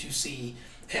things that you see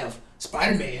have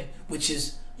Spider-Man, which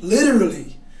is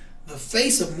literally the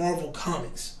face of Marvel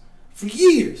Comics for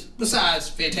years, besides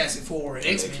Fantastic Four and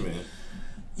X-Men,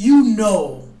 you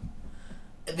know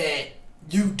that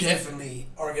you definitely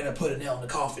are going to put a nail in the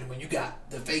coffin when you got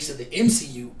the face of the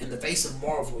MCU and the face of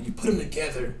Marvel. You put them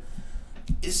together,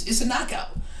 it's a knockout.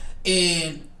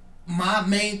 And my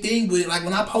main thing with, like,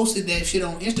 when I posted that shit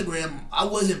on Instagram, I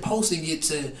wasn't posting it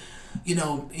to,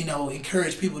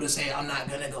 encourage people to say I'm not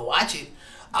going to go watch it.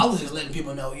 I was just letting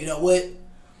people know, you know what?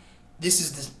 This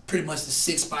is pretty much the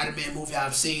 6th Spider-Man movie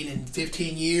I've seen in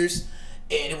 15 years,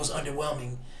 and it was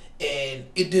underwhelming. And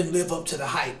it didn't live up to the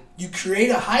hype. You create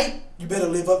a hype, you better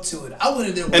live up to it. I went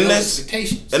in there with no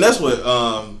expectations. And that's what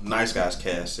Nice Guys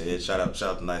Cast said. Shout out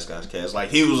to Nice Guys Cast. Like,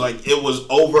 he was like, it was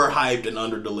overhyped and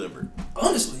underdelivered.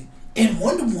 Honestly. And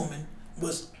Wonder Woman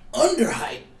was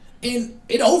underhyped and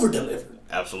it overdelivered.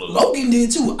 Absolutely. Logan did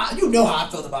too. You know how I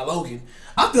felt about Logan.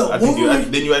 I felt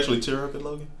didn't you actually tear up at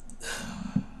Logan?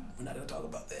 We're not going to talk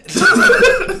about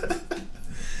that.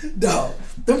 No.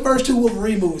 Them first 2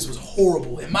 Wolverine movies was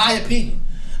horrible, in my opinion.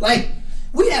 Like,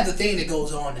 we have the thing that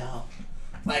goes on now.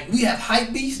 Like, we have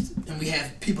hype beast and we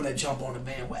have people that jump on the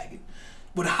bandwagon.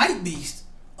 With a hype beast,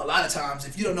 a lot of times,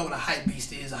 if you don't know what a hype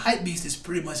beast is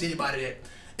pretty much anybody that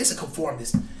it's a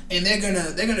conformist, and they're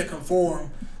gonna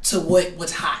conform to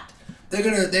what's hot. They're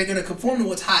gonna conform to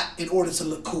what's hot in order to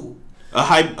look cool. A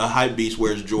hype beast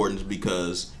wears Jordans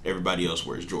because everybody else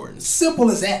wears Jordans. Simple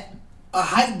as that. A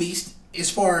hype beast, as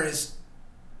far as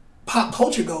pop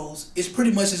culture goes, is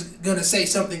pretty much just gonna say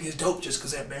something is dope just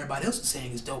because everybody else is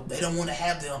saying it's dope. They don't want to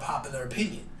have the unpopular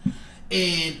opinion,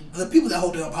 and the people that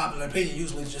hold the unpopular opinion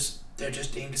usually they're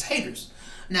just deemed as haters.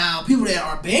 Now, people that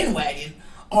are bandwagon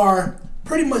are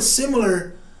pretty much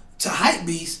similar to hype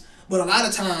beasts, but a lot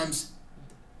of times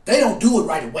they don't do it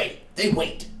right away. They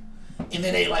wait, and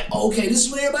then they like, okay, this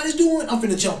is what everybody's doing. I'm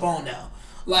finna jump on now.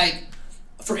 Like,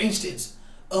 for instance,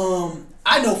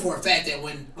 I know for a fact that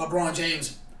when LeBron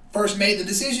James first made the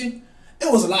decision,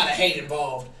 there was a lot of hate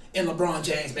involved in LeBron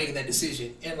James making that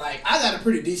decision. And, like, I got a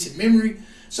pretty decent memory,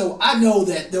 so I know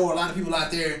that there were a lot of people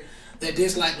out there that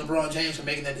disliked LeBron James for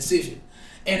making that decision.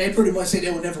 And they pretty much said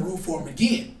they would never root for him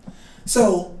again.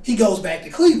 So he goes back to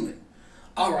Cleveland.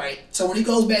 All right, so when he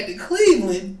goes back to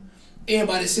Cleveland,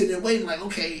 everybody's sitting there waiting like,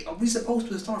 okay, are we supposed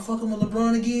to start fucking with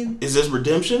LeBron again? Is this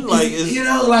redemption? Like, you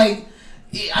know, like,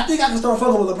 I think I can start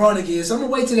fucking with LeBron again. So I'm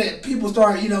gonna wait till that people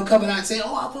start, you know, coming out and saying,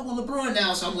 oh, I fuck with LeBron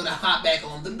now, so I'm gonna hop back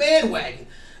on the bandwagon.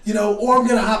 You know, or I'm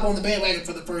gonna hop on the bandwagon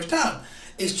for the first time.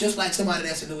 It's just like somebody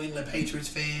that's a New England Patriots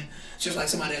fan. It's just like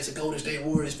somebody that's a Golden State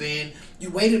Warriors fan. You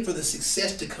waited for the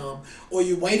success to come, or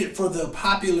you waited for the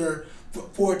popular,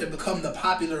 for it to become the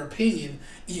popular opinion,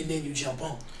 and then you jump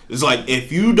on. It's like,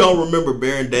 if you don't remember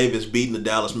Baron Davis beating the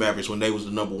Dallas Mavericks when they was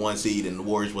the number 1 seed and the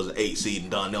Warriors was an 8 seed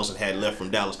and Don Nelson had left from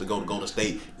Dallas to go to Golden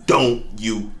State, don't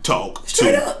you talk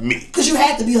Straight to up. me. Because you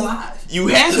had to be alive. You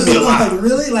had to be alive. Like,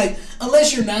 really? Like,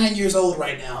 unless you're 9 years old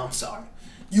right now, I'm sorry.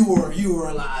 You were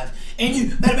alive. And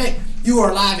you, matter of fact, you were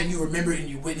alive and you remember it and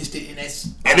you witnessed it, and that's...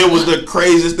 And it was the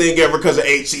craziest thing ever because the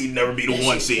 8 seed never beat a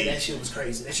 1 seed. Yeah, that shit was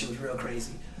crazy. That shit was real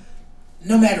crazy.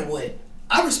 No matter what,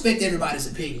 I respect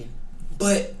everybody's opinion,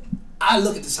 but I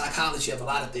look at the psychology of a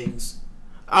lot of things.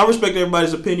 I respect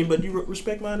everybody's opinion, but you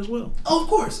respect mine as well. Oh, of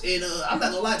course. And I'm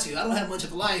not gonna lie to you. I don't have much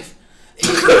of a life.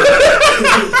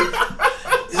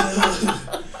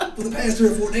 For the past 3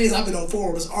 or 4 days, I've been on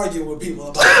forums arguing with people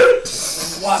about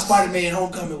why Spider-Man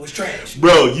Homecoming was trash.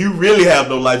 Bro, you really have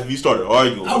no life if you started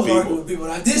arguing I was with people. arguing with people.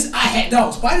 Like this,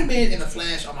 Spider-Man and the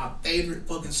Flash are my favorite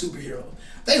fucking superheroes.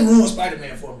 They ruined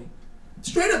Spider-Man for me.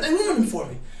 Straight up, they ruined him for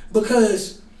me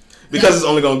because it's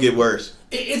only gonna get worse.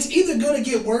 It's either gonna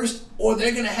get worse or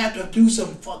they're gonna have to do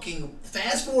some fucking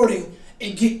fast forwarding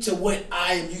and get to what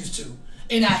I am used to.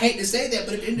 And I hate to say that,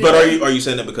 but at the end of the day, are you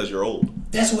saying that because you're old?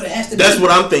 That's what it has to be. That's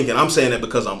what I'm thinking. I'm saying that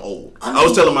because I'm old. I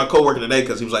was telling my coworker today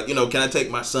because he was like, you know, can I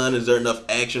take my son? Is there enough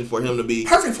action for him to be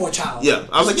perfect for a child? Yeah,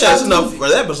 I was like, yeah, that's enough for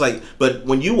that. But it's like, but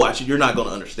when you watch it, you're not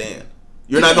gonna understand.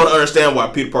 You're not gonna understand why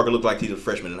Peter Parker looked like he's a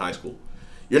freshman in high school.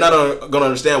 You're not gonna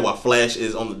understand why Flash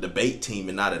is on the debate team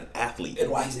and not an athlete. And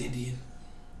why he's Indian.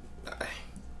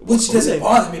 Which doesn't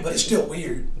bother me, but it's still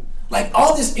weird. Like,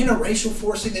 all this interracial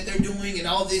forcing that they're doing and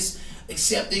all this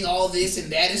accepting all this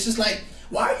and that, it's just like,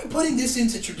 why are you putting this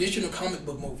into traditional comic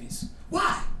book movies?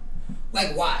 Why?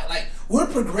 Like, why? Like, we're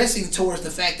progressing towards the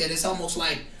fact that it's almost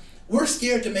like we're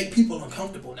scared to make people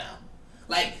uncomfortable now.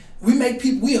 Like,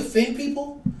 we offend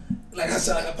people. Like I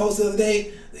said, like I posted the other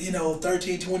day, you know,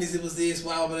 1320s, it was this,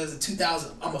 wow, but it was a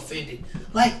 2000, I'm offended.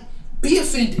 Like, be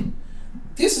offended.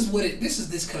 This is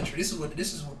this country. This is what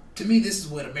to me, this is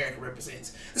what America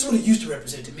represents. This is what it used to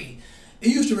represent to me. It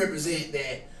used to represent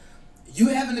that you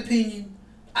have an opinion,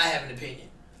 I have an opinion.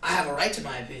 I have a right to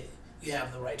my opinion. You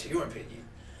have the right to your opinion.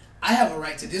 I have a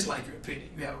right to dislike your opinion.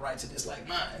 You have a right to dislike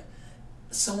mine.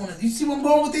 So on. You see where I'm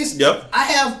going with this? Yep. I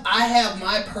have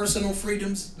my personal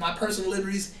freedoms, my personal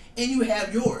liberties, and you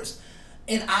have yours.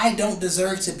 And I don't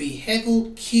deserve to be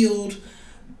heckled, killed,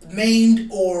 maimed,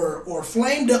 or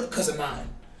flamed up because of mine.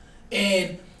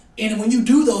 And when you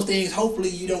do those things, hopefully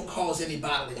you don't cause any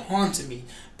bodily harm to me.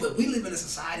 But we live in a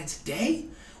society today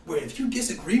where if you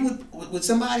disagree with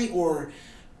somebody, or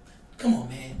come on,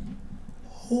 man,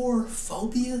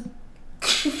 whorephobia.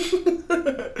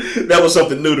 That was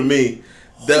something new to me.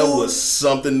 That was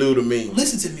something new to me.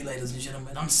 Listen to me, ladies and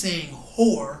gentlemen. I'm saying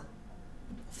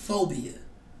whorephobia.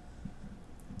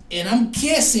 And I'm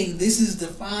guessing this is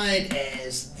defined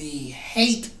as the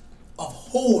hate of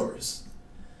whores.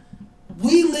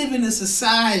 We live in a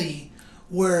society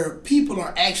where people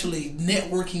are actually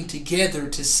networking together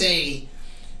to say,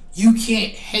 you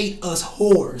can't hate us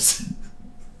whores.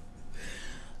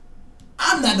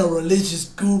 I'm not no religious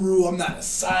guru. I'm not a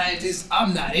scientist.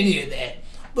 I'm not any of that.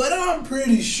 But I'm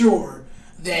pretty sure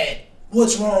that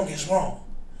what's wrong is wrong.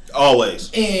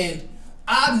 Always. And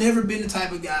I've never been the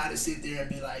type of guy to sit there and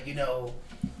be like, you know,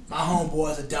 my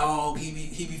homeboy's a dog. He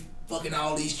be fucking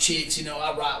all these chicks. You know,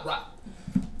 I rock.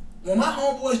 When my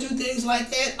homeboys do things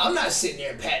like that, I'm not sitting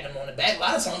there and patting them on the back. A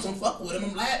lot of times I'm fucking with them.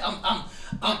 I'm like,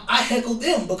 I heckle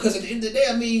them because at the end of the day,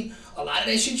 I mean, a lot of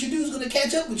that shit you do is gonna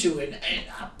catch up with you, and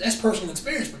that's personal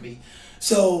experience for me.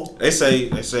 So they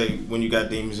say when you got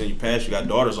demons in your past, you got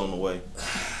daughters on the way.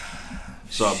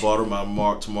 So I bought her my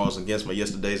tomorrow's against my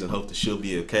yesterdays and hope that she'll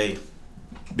be okay.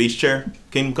 Beach chair,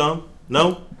 Kingdom Come?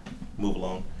 No? Move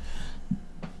along.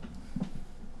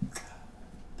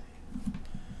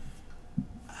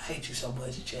 I hate you so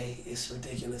much, Jay. It's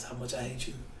ridiculous how much I hate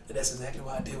you. And that's exactly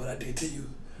why I did what I did to you.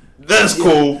 That's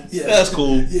cool. Yeah. That's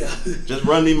cool. Yeah. Just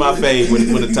run me my fade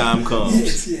when the time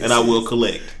comes. Yes, and I will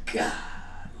collect. God.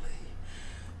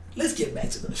 Let's get back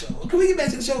to the show. Can we get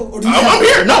back to the show? Or I'm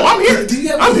here. No, I'm here. Do you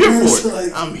have I'm here words, for it.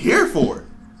 like, I'm here for it.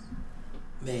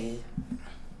 Man.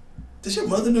 Does your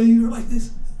mother know you were like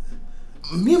this?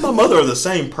 Me and my mother are the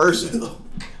same person.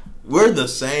 We're the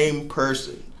same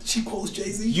person. She quotes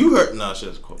Jay-Z? You heard? No, she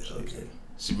doesn't quote Jay-Z. Okay.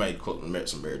 She made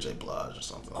some Mary J. Blige or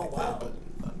something like wow. that, but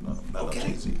not Okay. no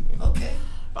Jay-Z. You know? Okay.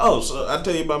 Oh, so I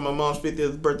tell you about my mom's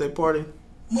 50th birthday party.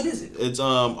 When is it? It's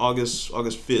August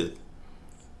 5th.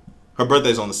 Her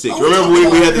birthday's on the 6th. Oh, Remember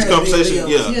we had this conversation?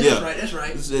 Yeah. That's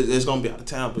right. It's gonna be out of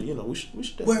town, but we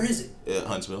should. Where is it? Yeah,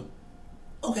 Huntsville.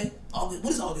 Okay. What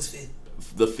is August 5th?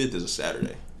 The 5th is a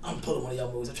Saturday. I'm pulling one of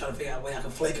y'all moves. I'm trying to figure out a way I can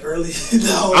flake early.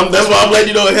 No. That's why I'm letting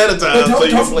you know ahead of time.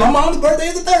 But my mom's birthday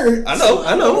is the 3rd. I know.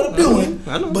 I know what I'm doing.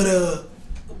 I know. But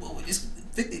it's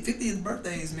 50th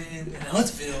birthdays, man, in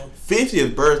Huntsville.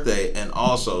 50th birthday, and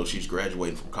also she's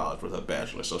graduating from college with her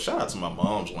bachelor. So shout out to my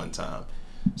mom's one time.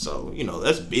 So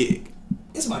that's big.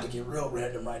 It's about to get real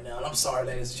random right now, and I'm sorry,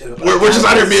 ladies and gentlemen. We're just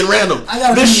out here being random.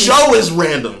 This show is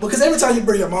random. Because every time you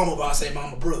bring your mama up, I say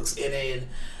Mama Brooks, and then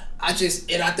I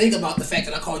think about the fact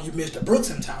that I call you Mr. Brooks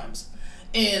sometimes.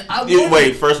 And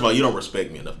wait, first of all, you don't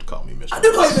respect me enough to call me Mr. I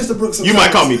do call you Mr. Brooks sometimes. You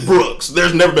might call me Brooks.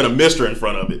 There's never been a Mr. in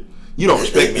front of it. You don't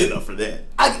respect me enough for that.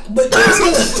 But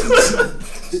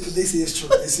this is true.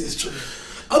 This is true.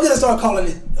 I'm gonna start calling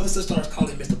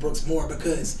Mr. Brooks more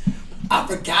because I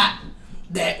forgot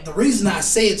that the reason I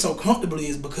say it so comfortably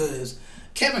is because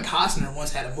Kevin Costner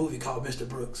once had a movie called Mr.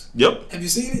 Brooks. Yep. Have you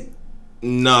seen it?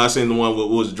 No, I seen the one with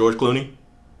was it George Clooney?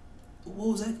 What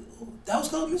was that? That was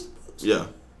called Mr. Brooks? Yeah.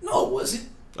 No, it wasn't.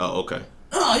 Oh, okay.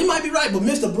 No, you might be right, but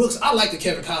Mr. Brooks, I like the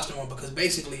Kevin Costner one because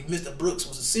basically Mr. Brooks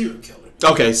was a serial killer.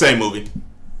 Okay, same movie.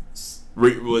 Must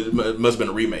have been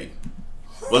a remake.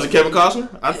 Was it Kevin Costner?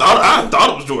 I thought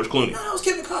it was George Clooney. No, it was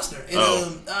Kevin Costner.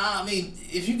 And I mean,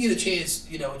 if you get a chance,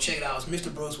 check it out. It's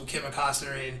Mr. Brooks with Kevin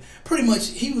Costner, and pretty much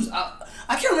he was. I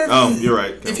can't remember. Oh, you're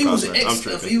right. If he was an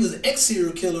ex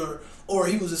serial killer or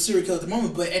he was a serial killer at the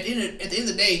moment, but at the end of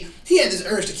the day, he had this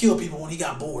urge to kill people when he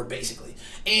got bored, basically,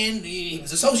 and he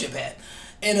was a sociopath.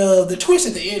 And the twist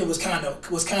at the end was kind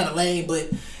of lame, but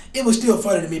it was still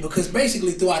funny to me because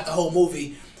basically throughout the whole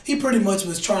movie, he pretty much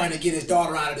was trying to get his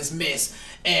daughter out of this mess.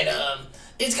 And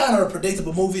it's kind of a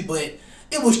predictable movie, but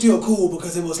it was still cool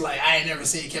because it was like, I ain't never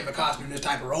seen Kevin Costner in this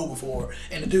type of role before.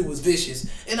 And the dude was vicious.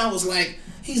 And I was like,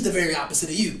 he's the very opposite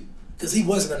of you. Because he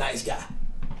wasn't a nice guy.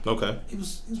 Okay. He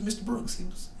was Mr. Brooks. He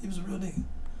was a real nigga.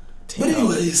 Damn. But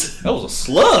anyways. That was a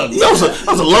slug. That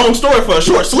was a long story for a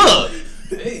short slug.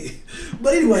 Hey.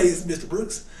 But anyways, Mr.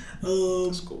 Brooks.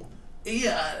 That's cool.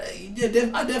 Yeah,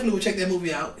 I definitely would check that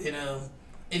movie out. And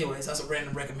anyways, that's a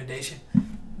random recommendation.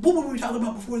 What were we talking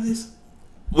about before this?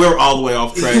 We're all the way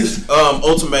off track.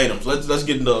 Ultimatums. Let's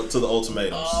get into the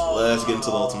ultimatums. Let's get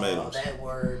into the ultimatums. That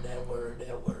word.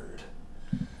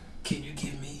 Can you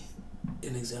give me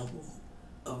an example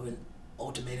of an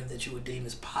ultimatum that you would deem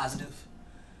as positive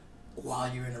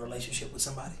while you're in a relationship with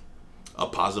somebody? A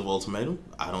positive ultimatum?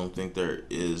 I don't think there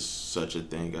is such a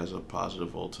thing as a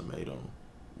positive ultimatum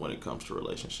when it comes to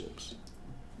relationships.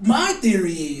 My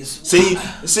theory is see,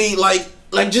 like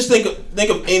just think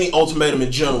of any ultimatum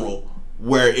in general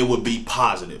where it would be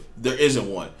positive. There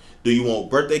isn't one. Do you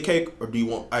want birthday cake or do you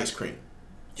want ice cream?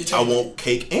 I want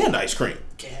cake and ice cream.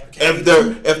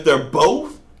 If they're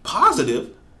both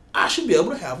positive, I should be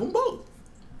able to have them both.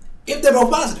 If they're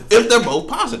both positive. If they're both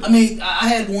positive. I mean, I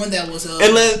had one that was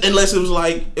unless it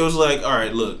was like all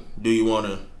right, look, do you want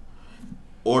to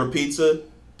order pizza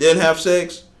then have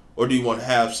sex, or do you want to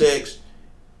have sex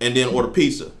and then order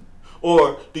pizza,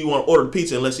 or do you want to order the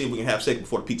pizza and let's see if we can have sex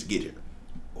before the pizza get here?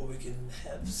 Or we can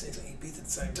have sex and eat pizza at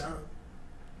the same time.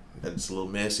 That's a little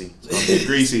messy. It's gonna get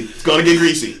greasy. It's gonna get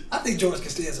greasy. I think George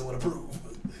Costanza would approve.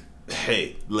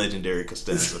 Hey, legendary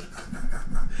Costanza.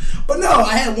 But no,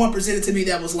 I had one presented to me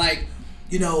that was like,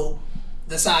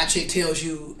 the side chick tells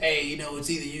you, hey, it's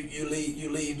either you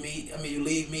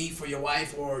leave me for your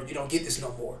wife, or you don't get this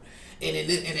no more.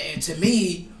 And to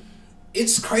me,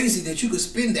 it's crazy that you could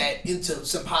spin that into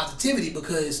some positivity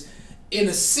because, in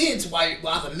a sense,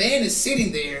 while the man is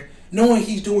sitting there knowing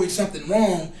he's doing something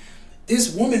wrong,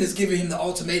 this woman is giving him the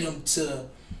ultimatum to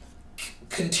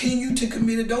continue to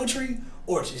commit adultery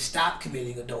or to stop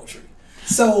committing adultery.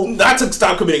 So not to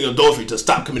stop committing adultery, to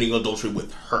stop committing adultery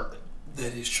with her.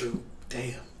 That is true.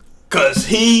 Damn. Because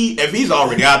if he's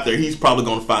already out there, he's probably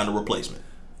going to find a replacement.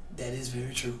 That is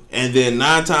very true. And then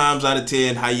 9 times out of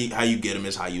 10, how you get him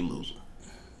is how you lose him.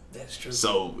 That's true.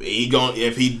 So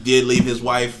if he did leave his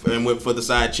wife and went for the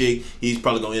side chick, he's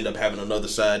probably going to end up having another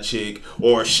side chick,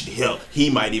 or hell, he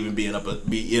might even end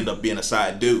up being a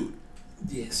side dude.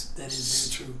 Yes, that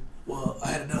is very true. Well,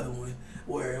 I had another one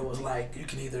where it was like you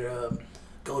can either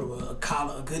go to a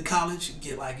good college and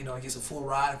get get a full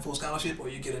ride and full scholarship, or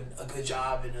you get a good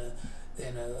job in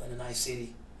a nice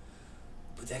city.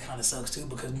 But that kind of sucks too,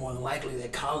 because more than likely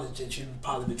that college that you've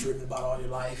probably been dreaming about all your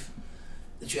life,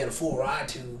 that you had a full ride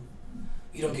to,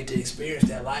 you don't get to experience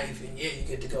that life. And yeah, you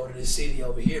get to go to this city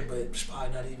over here, but it's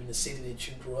probably not even the city that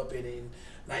you grew up in. And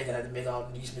now you're gonna have to make all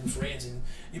these new friends, and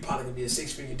you're probably gonna be a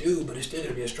 6-figure dude, but it's still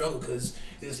gonna be a struggle because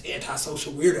this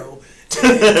antisocial weirdo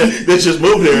that just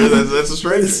moved here. That's a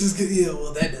stranger.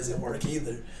 Well, that doesn't work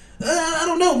either. I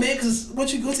don't know, man, because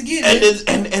once again,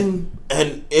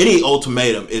 and any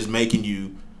ultimatum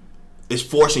is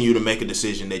forcing you to make a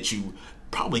decision that you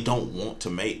probably don't want to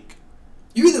make.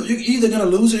 You're either gonna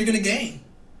lose or you're gonna gain,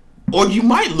 or you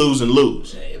might lose and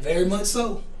lose. Yeah, very much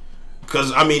so.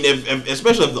 Because I mean, if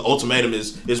especially if the ultimatum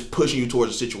is pushing you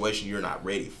towards a situation you're not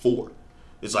ready for,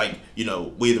 it's like, we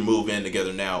either move in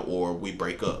together now or we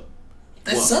break up.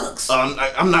 That sucks.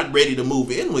 I'm not ready to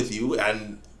move in with you,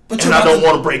 and I don't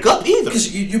want to break up either.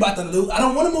 Because you're about to lose. I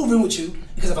don't want to move in with you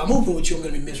because if I move in with you, I'm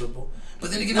gonna be miserable.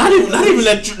 But then again, not even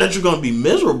that you're gonna be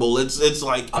miserable. It's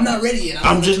like I'm not ready yet.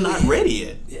 I'm just not ready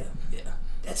yet. Yeah,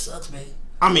 that sucks, man.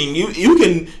 I mean,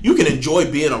 you can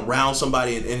enjoy being around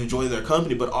somebody and enjoy their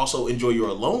company, but also enjoy your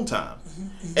alone time.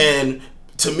 Mm-hmm. And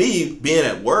to me, being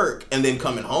at work and then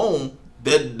coming home,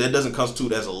 that doesn't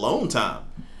constitute as alone time.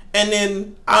 And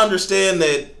then I understand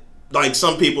that, like,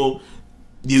 some people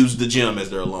use the gym as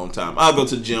their alone time. I'll go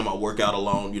to the gym, I'll work out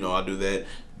alone, I'll do that.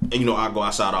 And, I'll go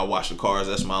outside, I'll wash the cars,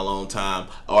 that's my alone time.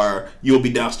 Or you'll be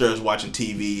downstairs watching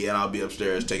TV and I'll be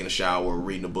upstairs taking a shower or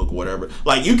reading a book or whatever.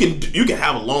 Like, you can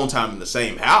have alone time in the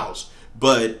same house,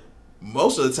 but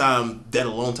most of the time that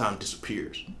alone time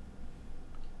disappears.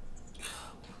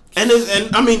 And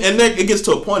then it gets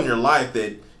to a point in your life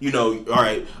that, all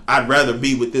right, I'd rather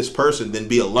be with this person than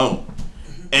be alone.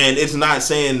 And it's not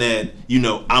saying that,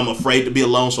 I'm afraid to be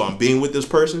alone, so I'm being with this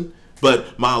person.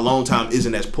 But my alone time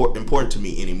isn't as important to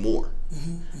me anymore.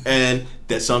 Mm-hmm. And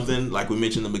that's something, like we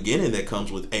mentioned in the beginning, that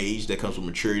comes with age, that comes with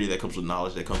maturity, that comes with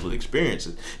knowledge, that comes with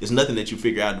experiences. It's nothing that you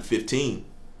figure out at 15.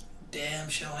 Damn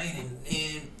sure ain't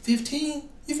it. And 15?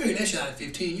 You figured that shit out at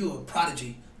 15. You a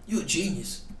prodigy. You a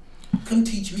genius. Come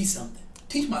teach me something.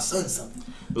 Teach my son something.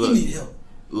 He need help.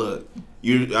 Look,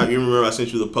 you remember I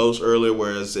sent you the post earlier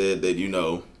where it said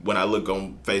that, when I look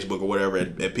on Facebook or whatever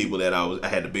at people that I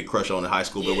had a big crush on in high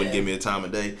school but wouldn't give me the time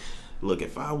of day. Look,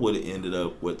 if I would have ended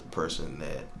up with the person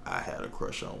that I had a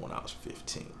crush on when I was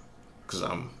 15, because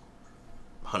I'm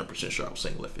 100% sure I was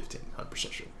single at 15,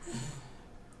 100% sure.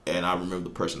 And I remember the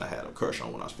person I had a crush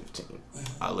on when I was 15.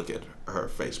 I look at her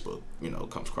Facebook,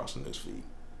 comes across the news feed.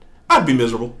 I'd be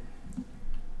miserable.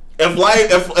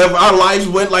 If our lives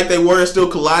went like they were and still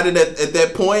collided at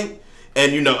that point,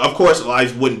 and of course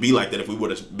lives wouldn't be like that if we would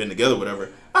have been together,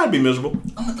 whatever, I'd be miserable.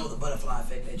 I'm gonna throw the butterfly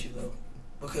effect at you though,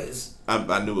 because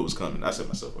I knew it was coming. I set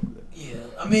myself up for that. Yeah,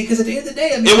 I mean, because at the end of the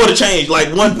day, it would have changed.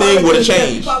 Like, one thing would have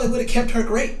changed. You probably would have kept her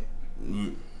great,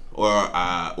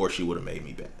 or she would have made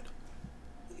me bad.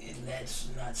 And that's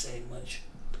not saying much.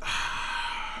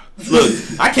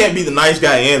 Look, I can't be the nice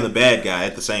guy and the bad guy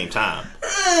at the same time.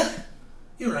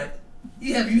 You're right.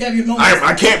 You have your moments.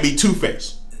 I can't be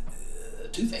Two-Face.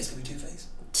 Two-Face can be Two-Face.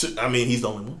 I mean, he's the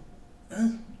only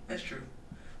one. That's true.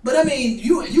 But I mean,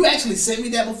 you actually sent me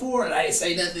that before, and I didn't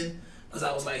say nothing because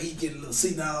I was like, he getting a little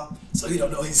senile, so he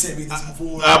don't know he sent me this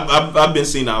before. I've been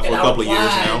senile for a couple of years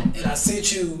now. And I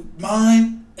sent you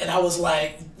mine, and I was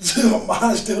like,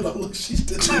 mine still don't look. She's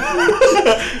still.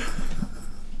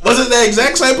 Was it the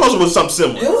exact same post or was it something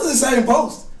similar? It was the same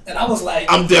post. And I was like,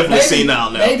 I'm definitely senile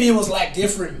now. Maybe it was like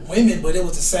different women, but it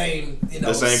was the same,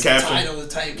 the same caption. Title, the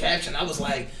same caption. I was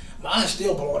like, mine's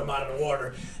still blowing them out of the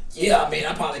water. Yeah, I mean,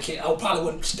 I probably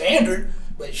wouldn't standard,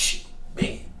 but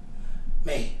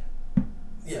man,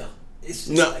 yeah, it's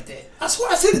just like that. I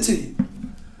swear I sent it to you.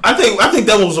 I think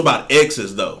that one was about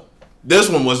exes though. This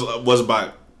one was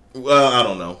about. Well, I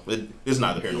don't know. It's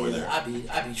neither here nor there. I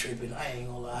be tripping. I ain't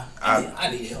gonna lie.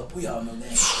 I need help. We all know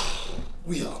that.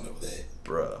 We all know that.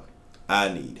 Bruh, I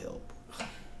need help.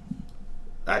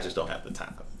 I just don't have the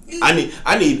time. I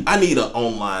need an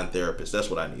online therapist. That's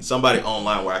what I need. Somebody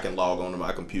online where I can log onto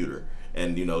my computer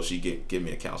and she give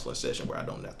me a counseling session where I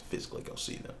don't have to physically go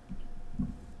see them.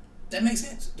 That makes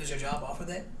sense. Does your job offer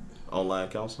that? Online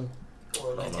counseling?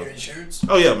 Or like their insurance?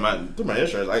 Oh yeah, through my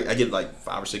insurance, I get like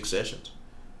 5 or 6 sessions.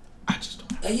 I just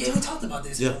don't have yeah, we talked about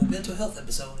this in the mental health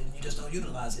episode, and you just don't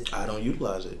utilize it. I don't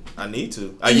utilize it. I need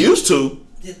to. I used to.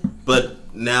 Yeah.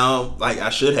 But now, like,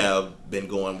 I should have been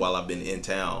going while I've been in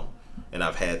town, and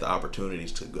I've had the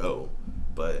opportunities to go,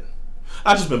 but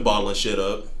I've just been bottling shit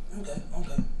up. Okay.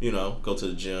 Go to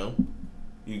the gym.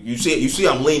 You see,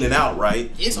 I'm leaning out,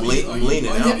 right? Yes, I'm leaning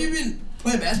out. Have you been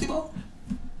playing basketball?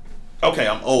 Okay,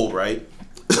 I'm old, right?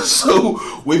 So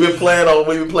we've been playing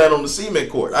on the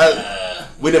cement court.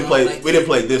 We didn't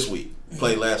play this week.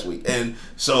 Played last week. And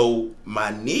so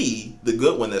my knee, the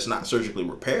good one that's not surgically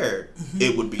repaired,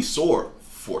 it would be sore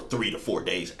for 3 to 4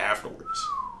 days afterwards.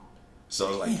 So I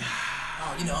was like,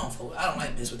 oh, I don't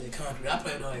like this with that concrete. I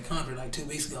played on that concrete like 2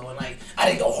 weeks ago, and like I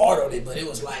didn't go hard on it, but it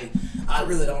was like I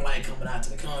really don't like coming out to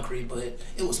the concrete, but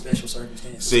it was special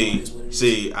circumstances.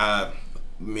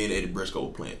 Me and Eddie Briscoe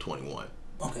were playing 21.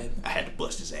 Okay. I had to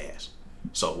bust his ass.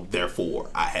 So therefore,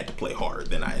 I had to play harder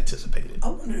than I anticipated. I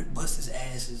wonder if bust his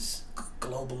ass is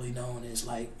globally known as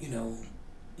like,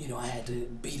 I had to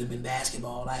beat him in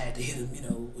basketball. I had to hit him,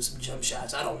 with some jump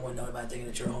shots. I don't want nobody thinking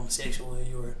that you're homosexual and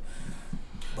you're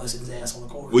busting his ass on the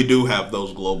court. We do have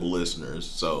those global listeners,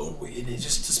 so.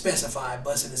 Just to specify,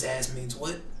 busting his ass means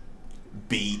what?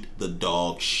 Beat the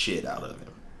dog shit out of him.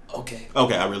 Okay,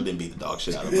 I really didn't beat the dog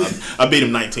shit out of him. I beat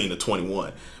him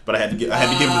 19-21, but I had to give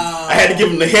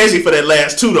him the hezzy for that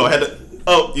last 2 though.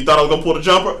 You thought I was gonna pull the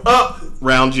jumper?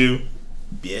 Round you,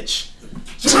 bitch.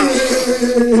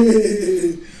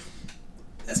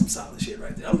 That's some solid shit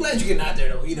right there. I'm glad you're getting out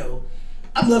there though.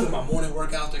 I'm loving my morning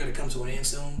workouts. They're gonna come to an end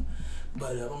soon,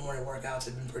 but my morning workouts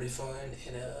have been pretty fun,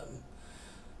 and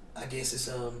I guess it's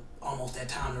almost that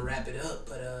time to wrap it up.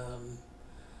 But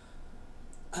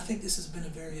I think this has been a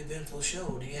very eventful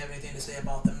show. Do you have anything to say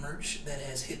about the merch that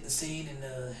has hit the scene and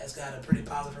has got a pretty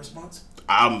positive response?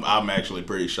 I'm actually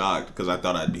pretty shocked because I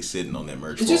thought I'd be sitting on that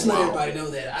merch for a while. Just let everybody know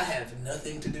that I have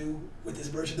nothing to do with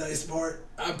this merchandise part.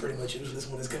 I'm pretty much useless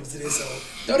when it comes to this, so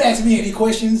don't ask me any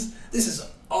questions. This is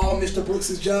all Mr.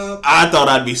 Brooks' job. I thought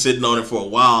I'd be sitting on it for a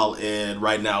while, and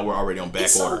right now we're already on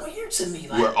back order. It's so weird to me.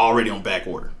 We're already on back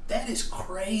order. That is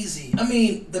crazy. I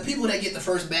mean, the people that get the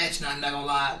first batch, I'm not gonna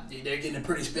lie, they're getting a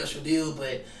pretty special deal,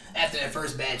 but after that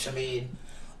first batch, I mean,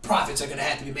 profits are gonna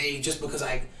have to be made just because,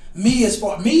 like,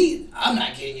 I'm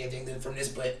not getting anything from this,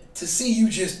 but to see you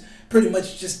just pretty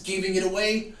much just giving it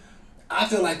away, I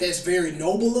feel like that's very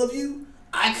noble of you.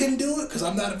 I couldn't do it because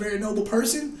I'm not a very noble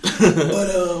person, but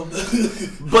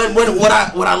what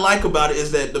I like about it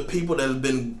is that the people that have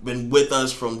been with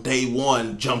us from day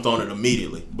one jumped on it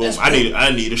immediately. Boom! I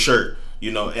need a shirt,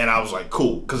 and I was like,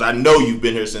 cool, because I know you've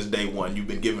been here since day one. You've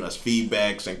been giving us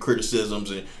feedbacks and criticisms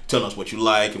and telling us what you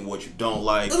like and what you don't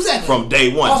like from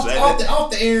day one. Off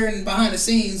the air and behind the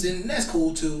scenes, and that's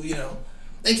cool too.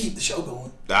 They keep the show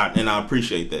going. And I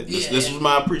appreciate that. This was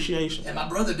my appreciation. And my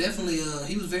brother definitely,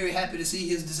 he was very happy to see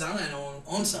his design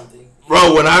on something.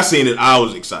 Bro, when I seen it, I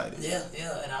was excited. Yeah,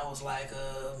 and I was like,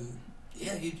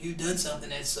 you've done something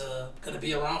that's going to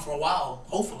be around for a while,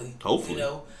 hopefully.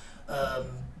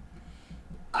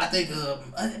 I think,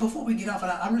 before we get off,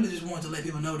 I really just wanted to let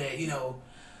people know that,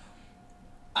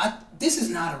 this is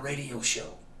not a radio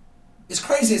show. As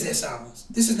crazy as that sounds,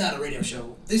 this is not a radio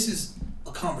show. This is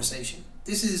a conversation.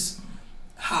 This is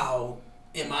how,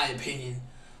 in my opinion,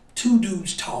 two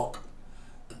dudes talk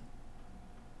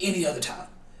any other time.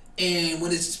 And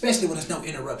especially when there's no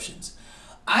interruptions.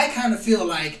 I kind of feel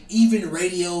like even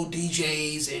radio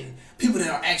DJs and people that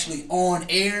are actually on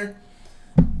air,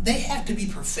 they have to be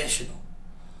professional.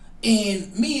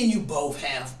 And me and you both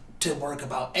have to work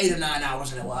about 8 or 9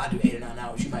 hours. And I do 8 or 9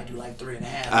 hours. You might do like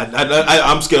 3.5.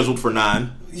 I'm scheduled for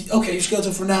 9. Okay, you're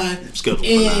scheduled for 9. I'm scheduled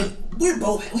for 9. We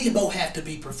both have to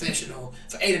be professional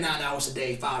for 8 or 9 hours a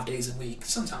day, 5 days a week,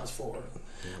 sometimes 4.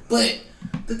 But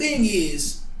the thing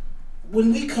is,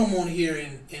 when we come on here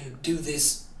and do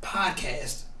this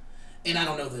podcast, and I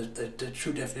don't know the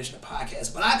true definition of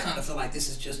podcast, but I kind of feel like this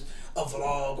is just a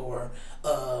vlog or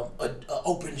an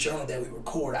open journal that we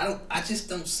record. I just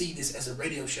don't see this as a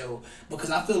radio show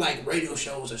because I feel like radio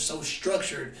shows are so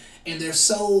structured and they're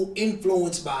so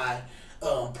influenced by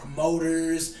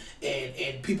promoters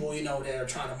and people that are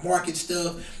trying to market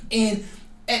stuff, and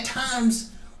at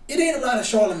times it ain't a lot of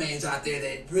Charlemagnes out there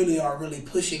that really are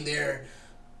pushing their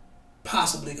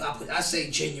possibly, I say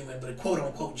genuine, but quote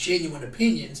unquote genuine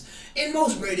opinions. And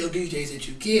most radio DJs that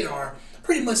you get are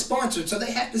pretty much sponsored, so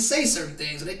they have to say certain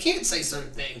things, and they can't say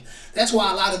certain things. That's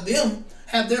why a lot of them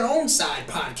have their own side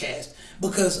podcast,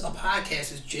 because a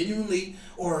podcast is genuinely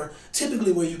or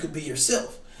typically where you can be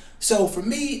yourself. So for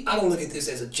me, I don't look at this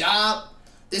as a job.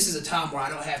 This is a time where I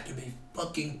don't have to be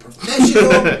fucking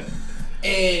professional.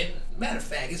 And matter of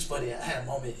fact, it's funny, I had a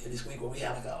moment this week where we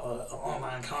had like an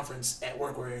online conference at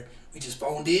work where we just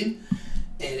phoned in.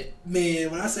 And man,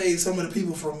 when I say some of the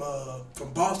people from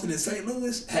Boston and St.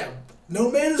 Louis have no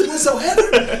manners whatsoever,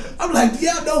 I'm like,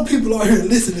 y'all know people are here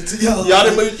listening to y'all. Y'all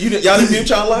didn't mute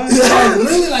y'all lines?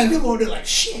 Really, like people over there like,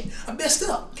 shit, I messed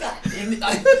up. God damn it.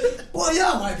 Like, boy,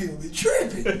 y'all white people be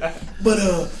tripping.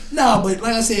 But but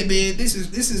like I said, man, this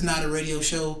is not a radio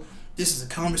show. This is a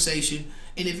conversation.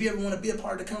 And if you ever want to be a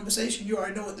part of the conversation, you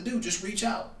already know what to do. Just reach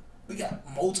out. We got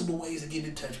multiple ways to get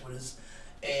in touch with us,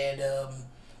 and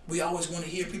we always want to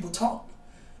hear people talk.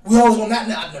 We always want let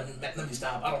me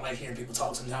stop. I don't like hearing people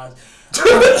talk sometimes.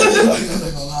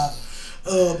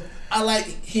 I like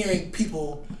hearing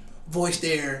people voice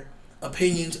their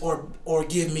opinions or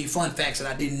give me fun facts that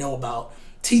I didn't know about.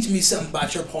 Teach me something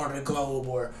about your part of the globe,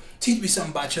 or teach me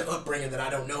something about your upbringing that I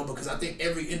don't know, because I think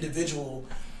every individual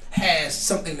has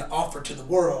something to offer to the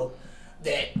world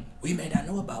that we may not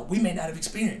know about, we may not have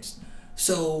experienced.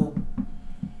 So,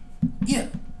 yeah,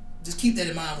 just keep that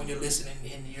in mind when you're listening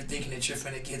and you're thinking that you're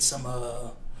finna get some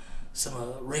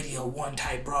Radio 1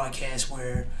 type broadcast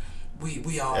where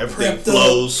we all everything prepped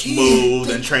flows up.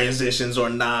 smooth and transitions are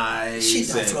nice. Shit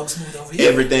don't flow smooth over here.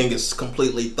 Everything is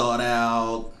completely thought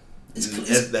out.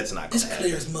 That's not gonna happen. It's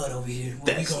clear as mud over here. What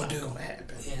That's we gonna not do? gonna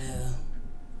happen. And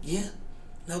yeah,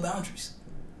 no boundaries.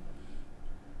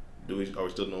 Are we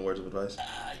still doing words of advice?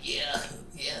 Yeah.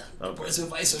 Okay. Words of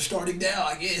advice are starting now,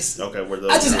 I guess. Okay,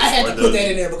 I had to put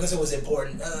that in there because it was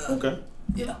important. Okay.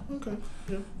 Yeah. Okay.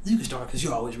 Yeah. You can start because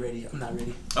you're always ready. I'm not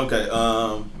ready. Okay.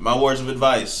 My words of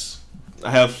advice.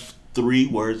 I have 3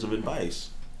 words of advice.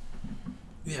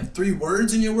 You have 3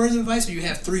 words in your words of advice, or you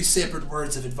have 3 separate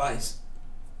words of advice?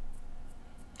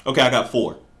 Okay, I got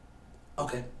 4.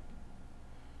 Okay.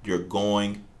 You're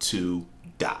going to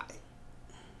die.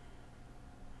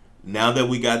 Now that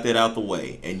we got that out the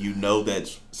way, and you know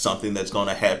that's something that's going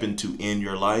to happen to end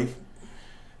your life,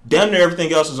 damn near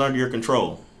everything else is under your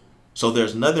control. So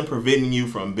there's nothing preventing you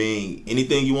from being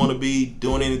anything you want to be,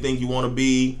 doing anything you want to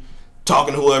be,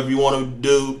 talking to whoever you want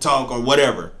to talk, or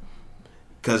whatever.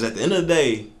 Because at the end of the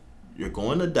day, you're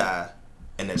going to die,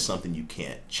 and that's something you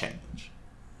can't change.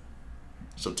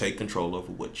 So take control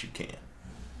over what you can.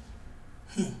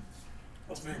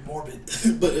 That's very morbid,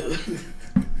 but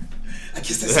I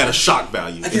guess that's it had a shock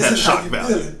value. It had shock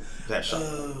value.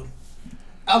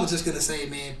 I was just gonna say,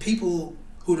 man, people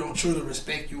who don't truly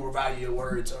respect you or value your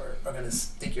words are gonna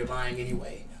think you're lying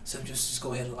anyway. So just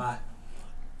go ahead and lie.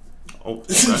 Oh,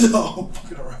 right. No,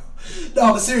 fucking around.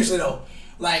 No, but seriously though,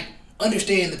 like,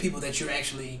 understand the people that you're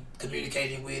actually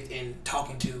communicating with and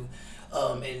talking to,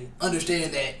 and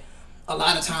understand that a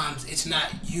lot of times it's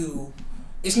not you.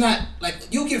 It's not like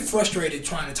you'll get frustrated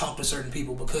trying to talk to certain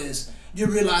people because you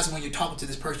realize when you're talking to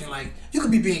this person, like, you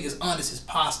could be being as honest as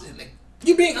possible. Like,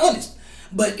 you're being honest,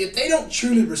 but if they don't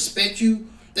truly respect you,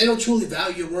 they don't truly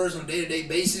value your words on a day-to-day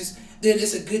basis, then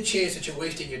it's a good chance that you're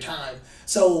wasting your time.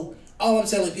 So all I'm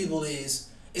telling people is,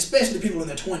 especially people in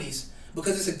their 20s,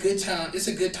 because it's a good time. It's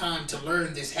a good time to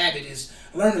learn this habit. Is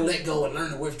learn to let go and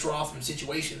learn to withdraw from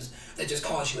situations that just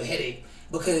cause you a headache.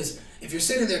 Because if you're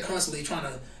sitting there constantly trying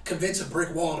to convince a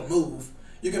brick wall to move,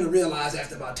 you're going to realize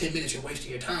after about 10 minutes you're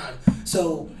wasting your time.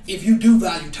 So if you do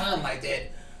value time like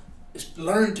that,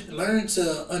 learn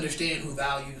to understand who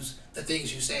values the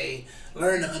things you say.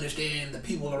 Learn to understand the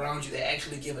people around you that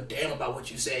actually give a damn about what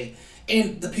you say,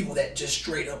 and the people that just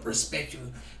straight up respect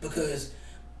you. Because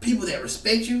people that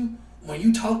respect you, when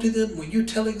you talk to them, when you're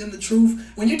telling them the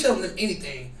truth, when you're telling them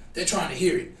anything, they're trying to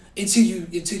hear it. Until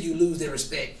you lose their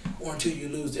respect, or until you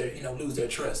lose their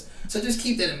trust. So just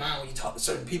keep that in mind when you talk to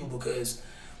certain people, because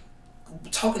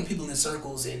talking to people in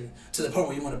circles and to the point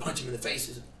where you want to punch them in the face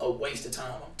is a waste of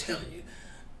time. I'm telling you,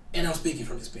 and I'm speaking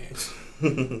from experience.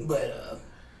 But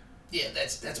yeah,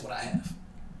 that's what I have.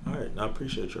 All right, I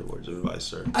appreciate your words of advice,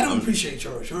 sir. I don't appreciate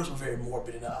yours. Yours were very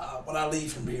morbid, and when I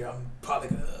leave from here, I'm probably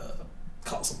gonna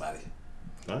call somebody.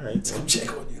 All right, to come check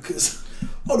on you, because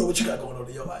I don't know what you got going on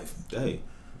in your life. Hey.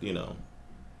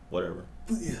 Whatever.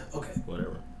 Yeah, okay.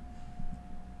 Whatever.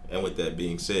 And with that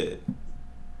being said,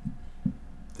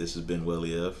 this has been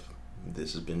Welly F.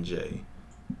 This has been Jay.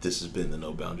 This has been the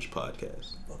No Boundaries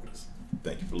Podcast.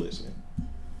 Thank you for listening.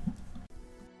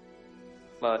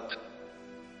 But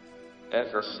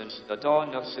ever since the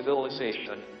dawn of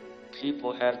civilization,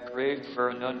 people have craved for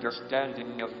an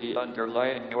understanding of the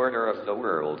underlying order of the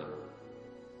world.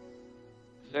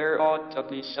 There ought to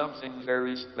be something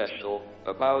very special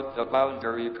about the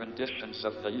boundary conditions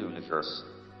of the universe.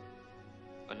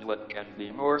 And what can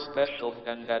be more special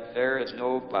than that there is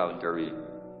no boundary?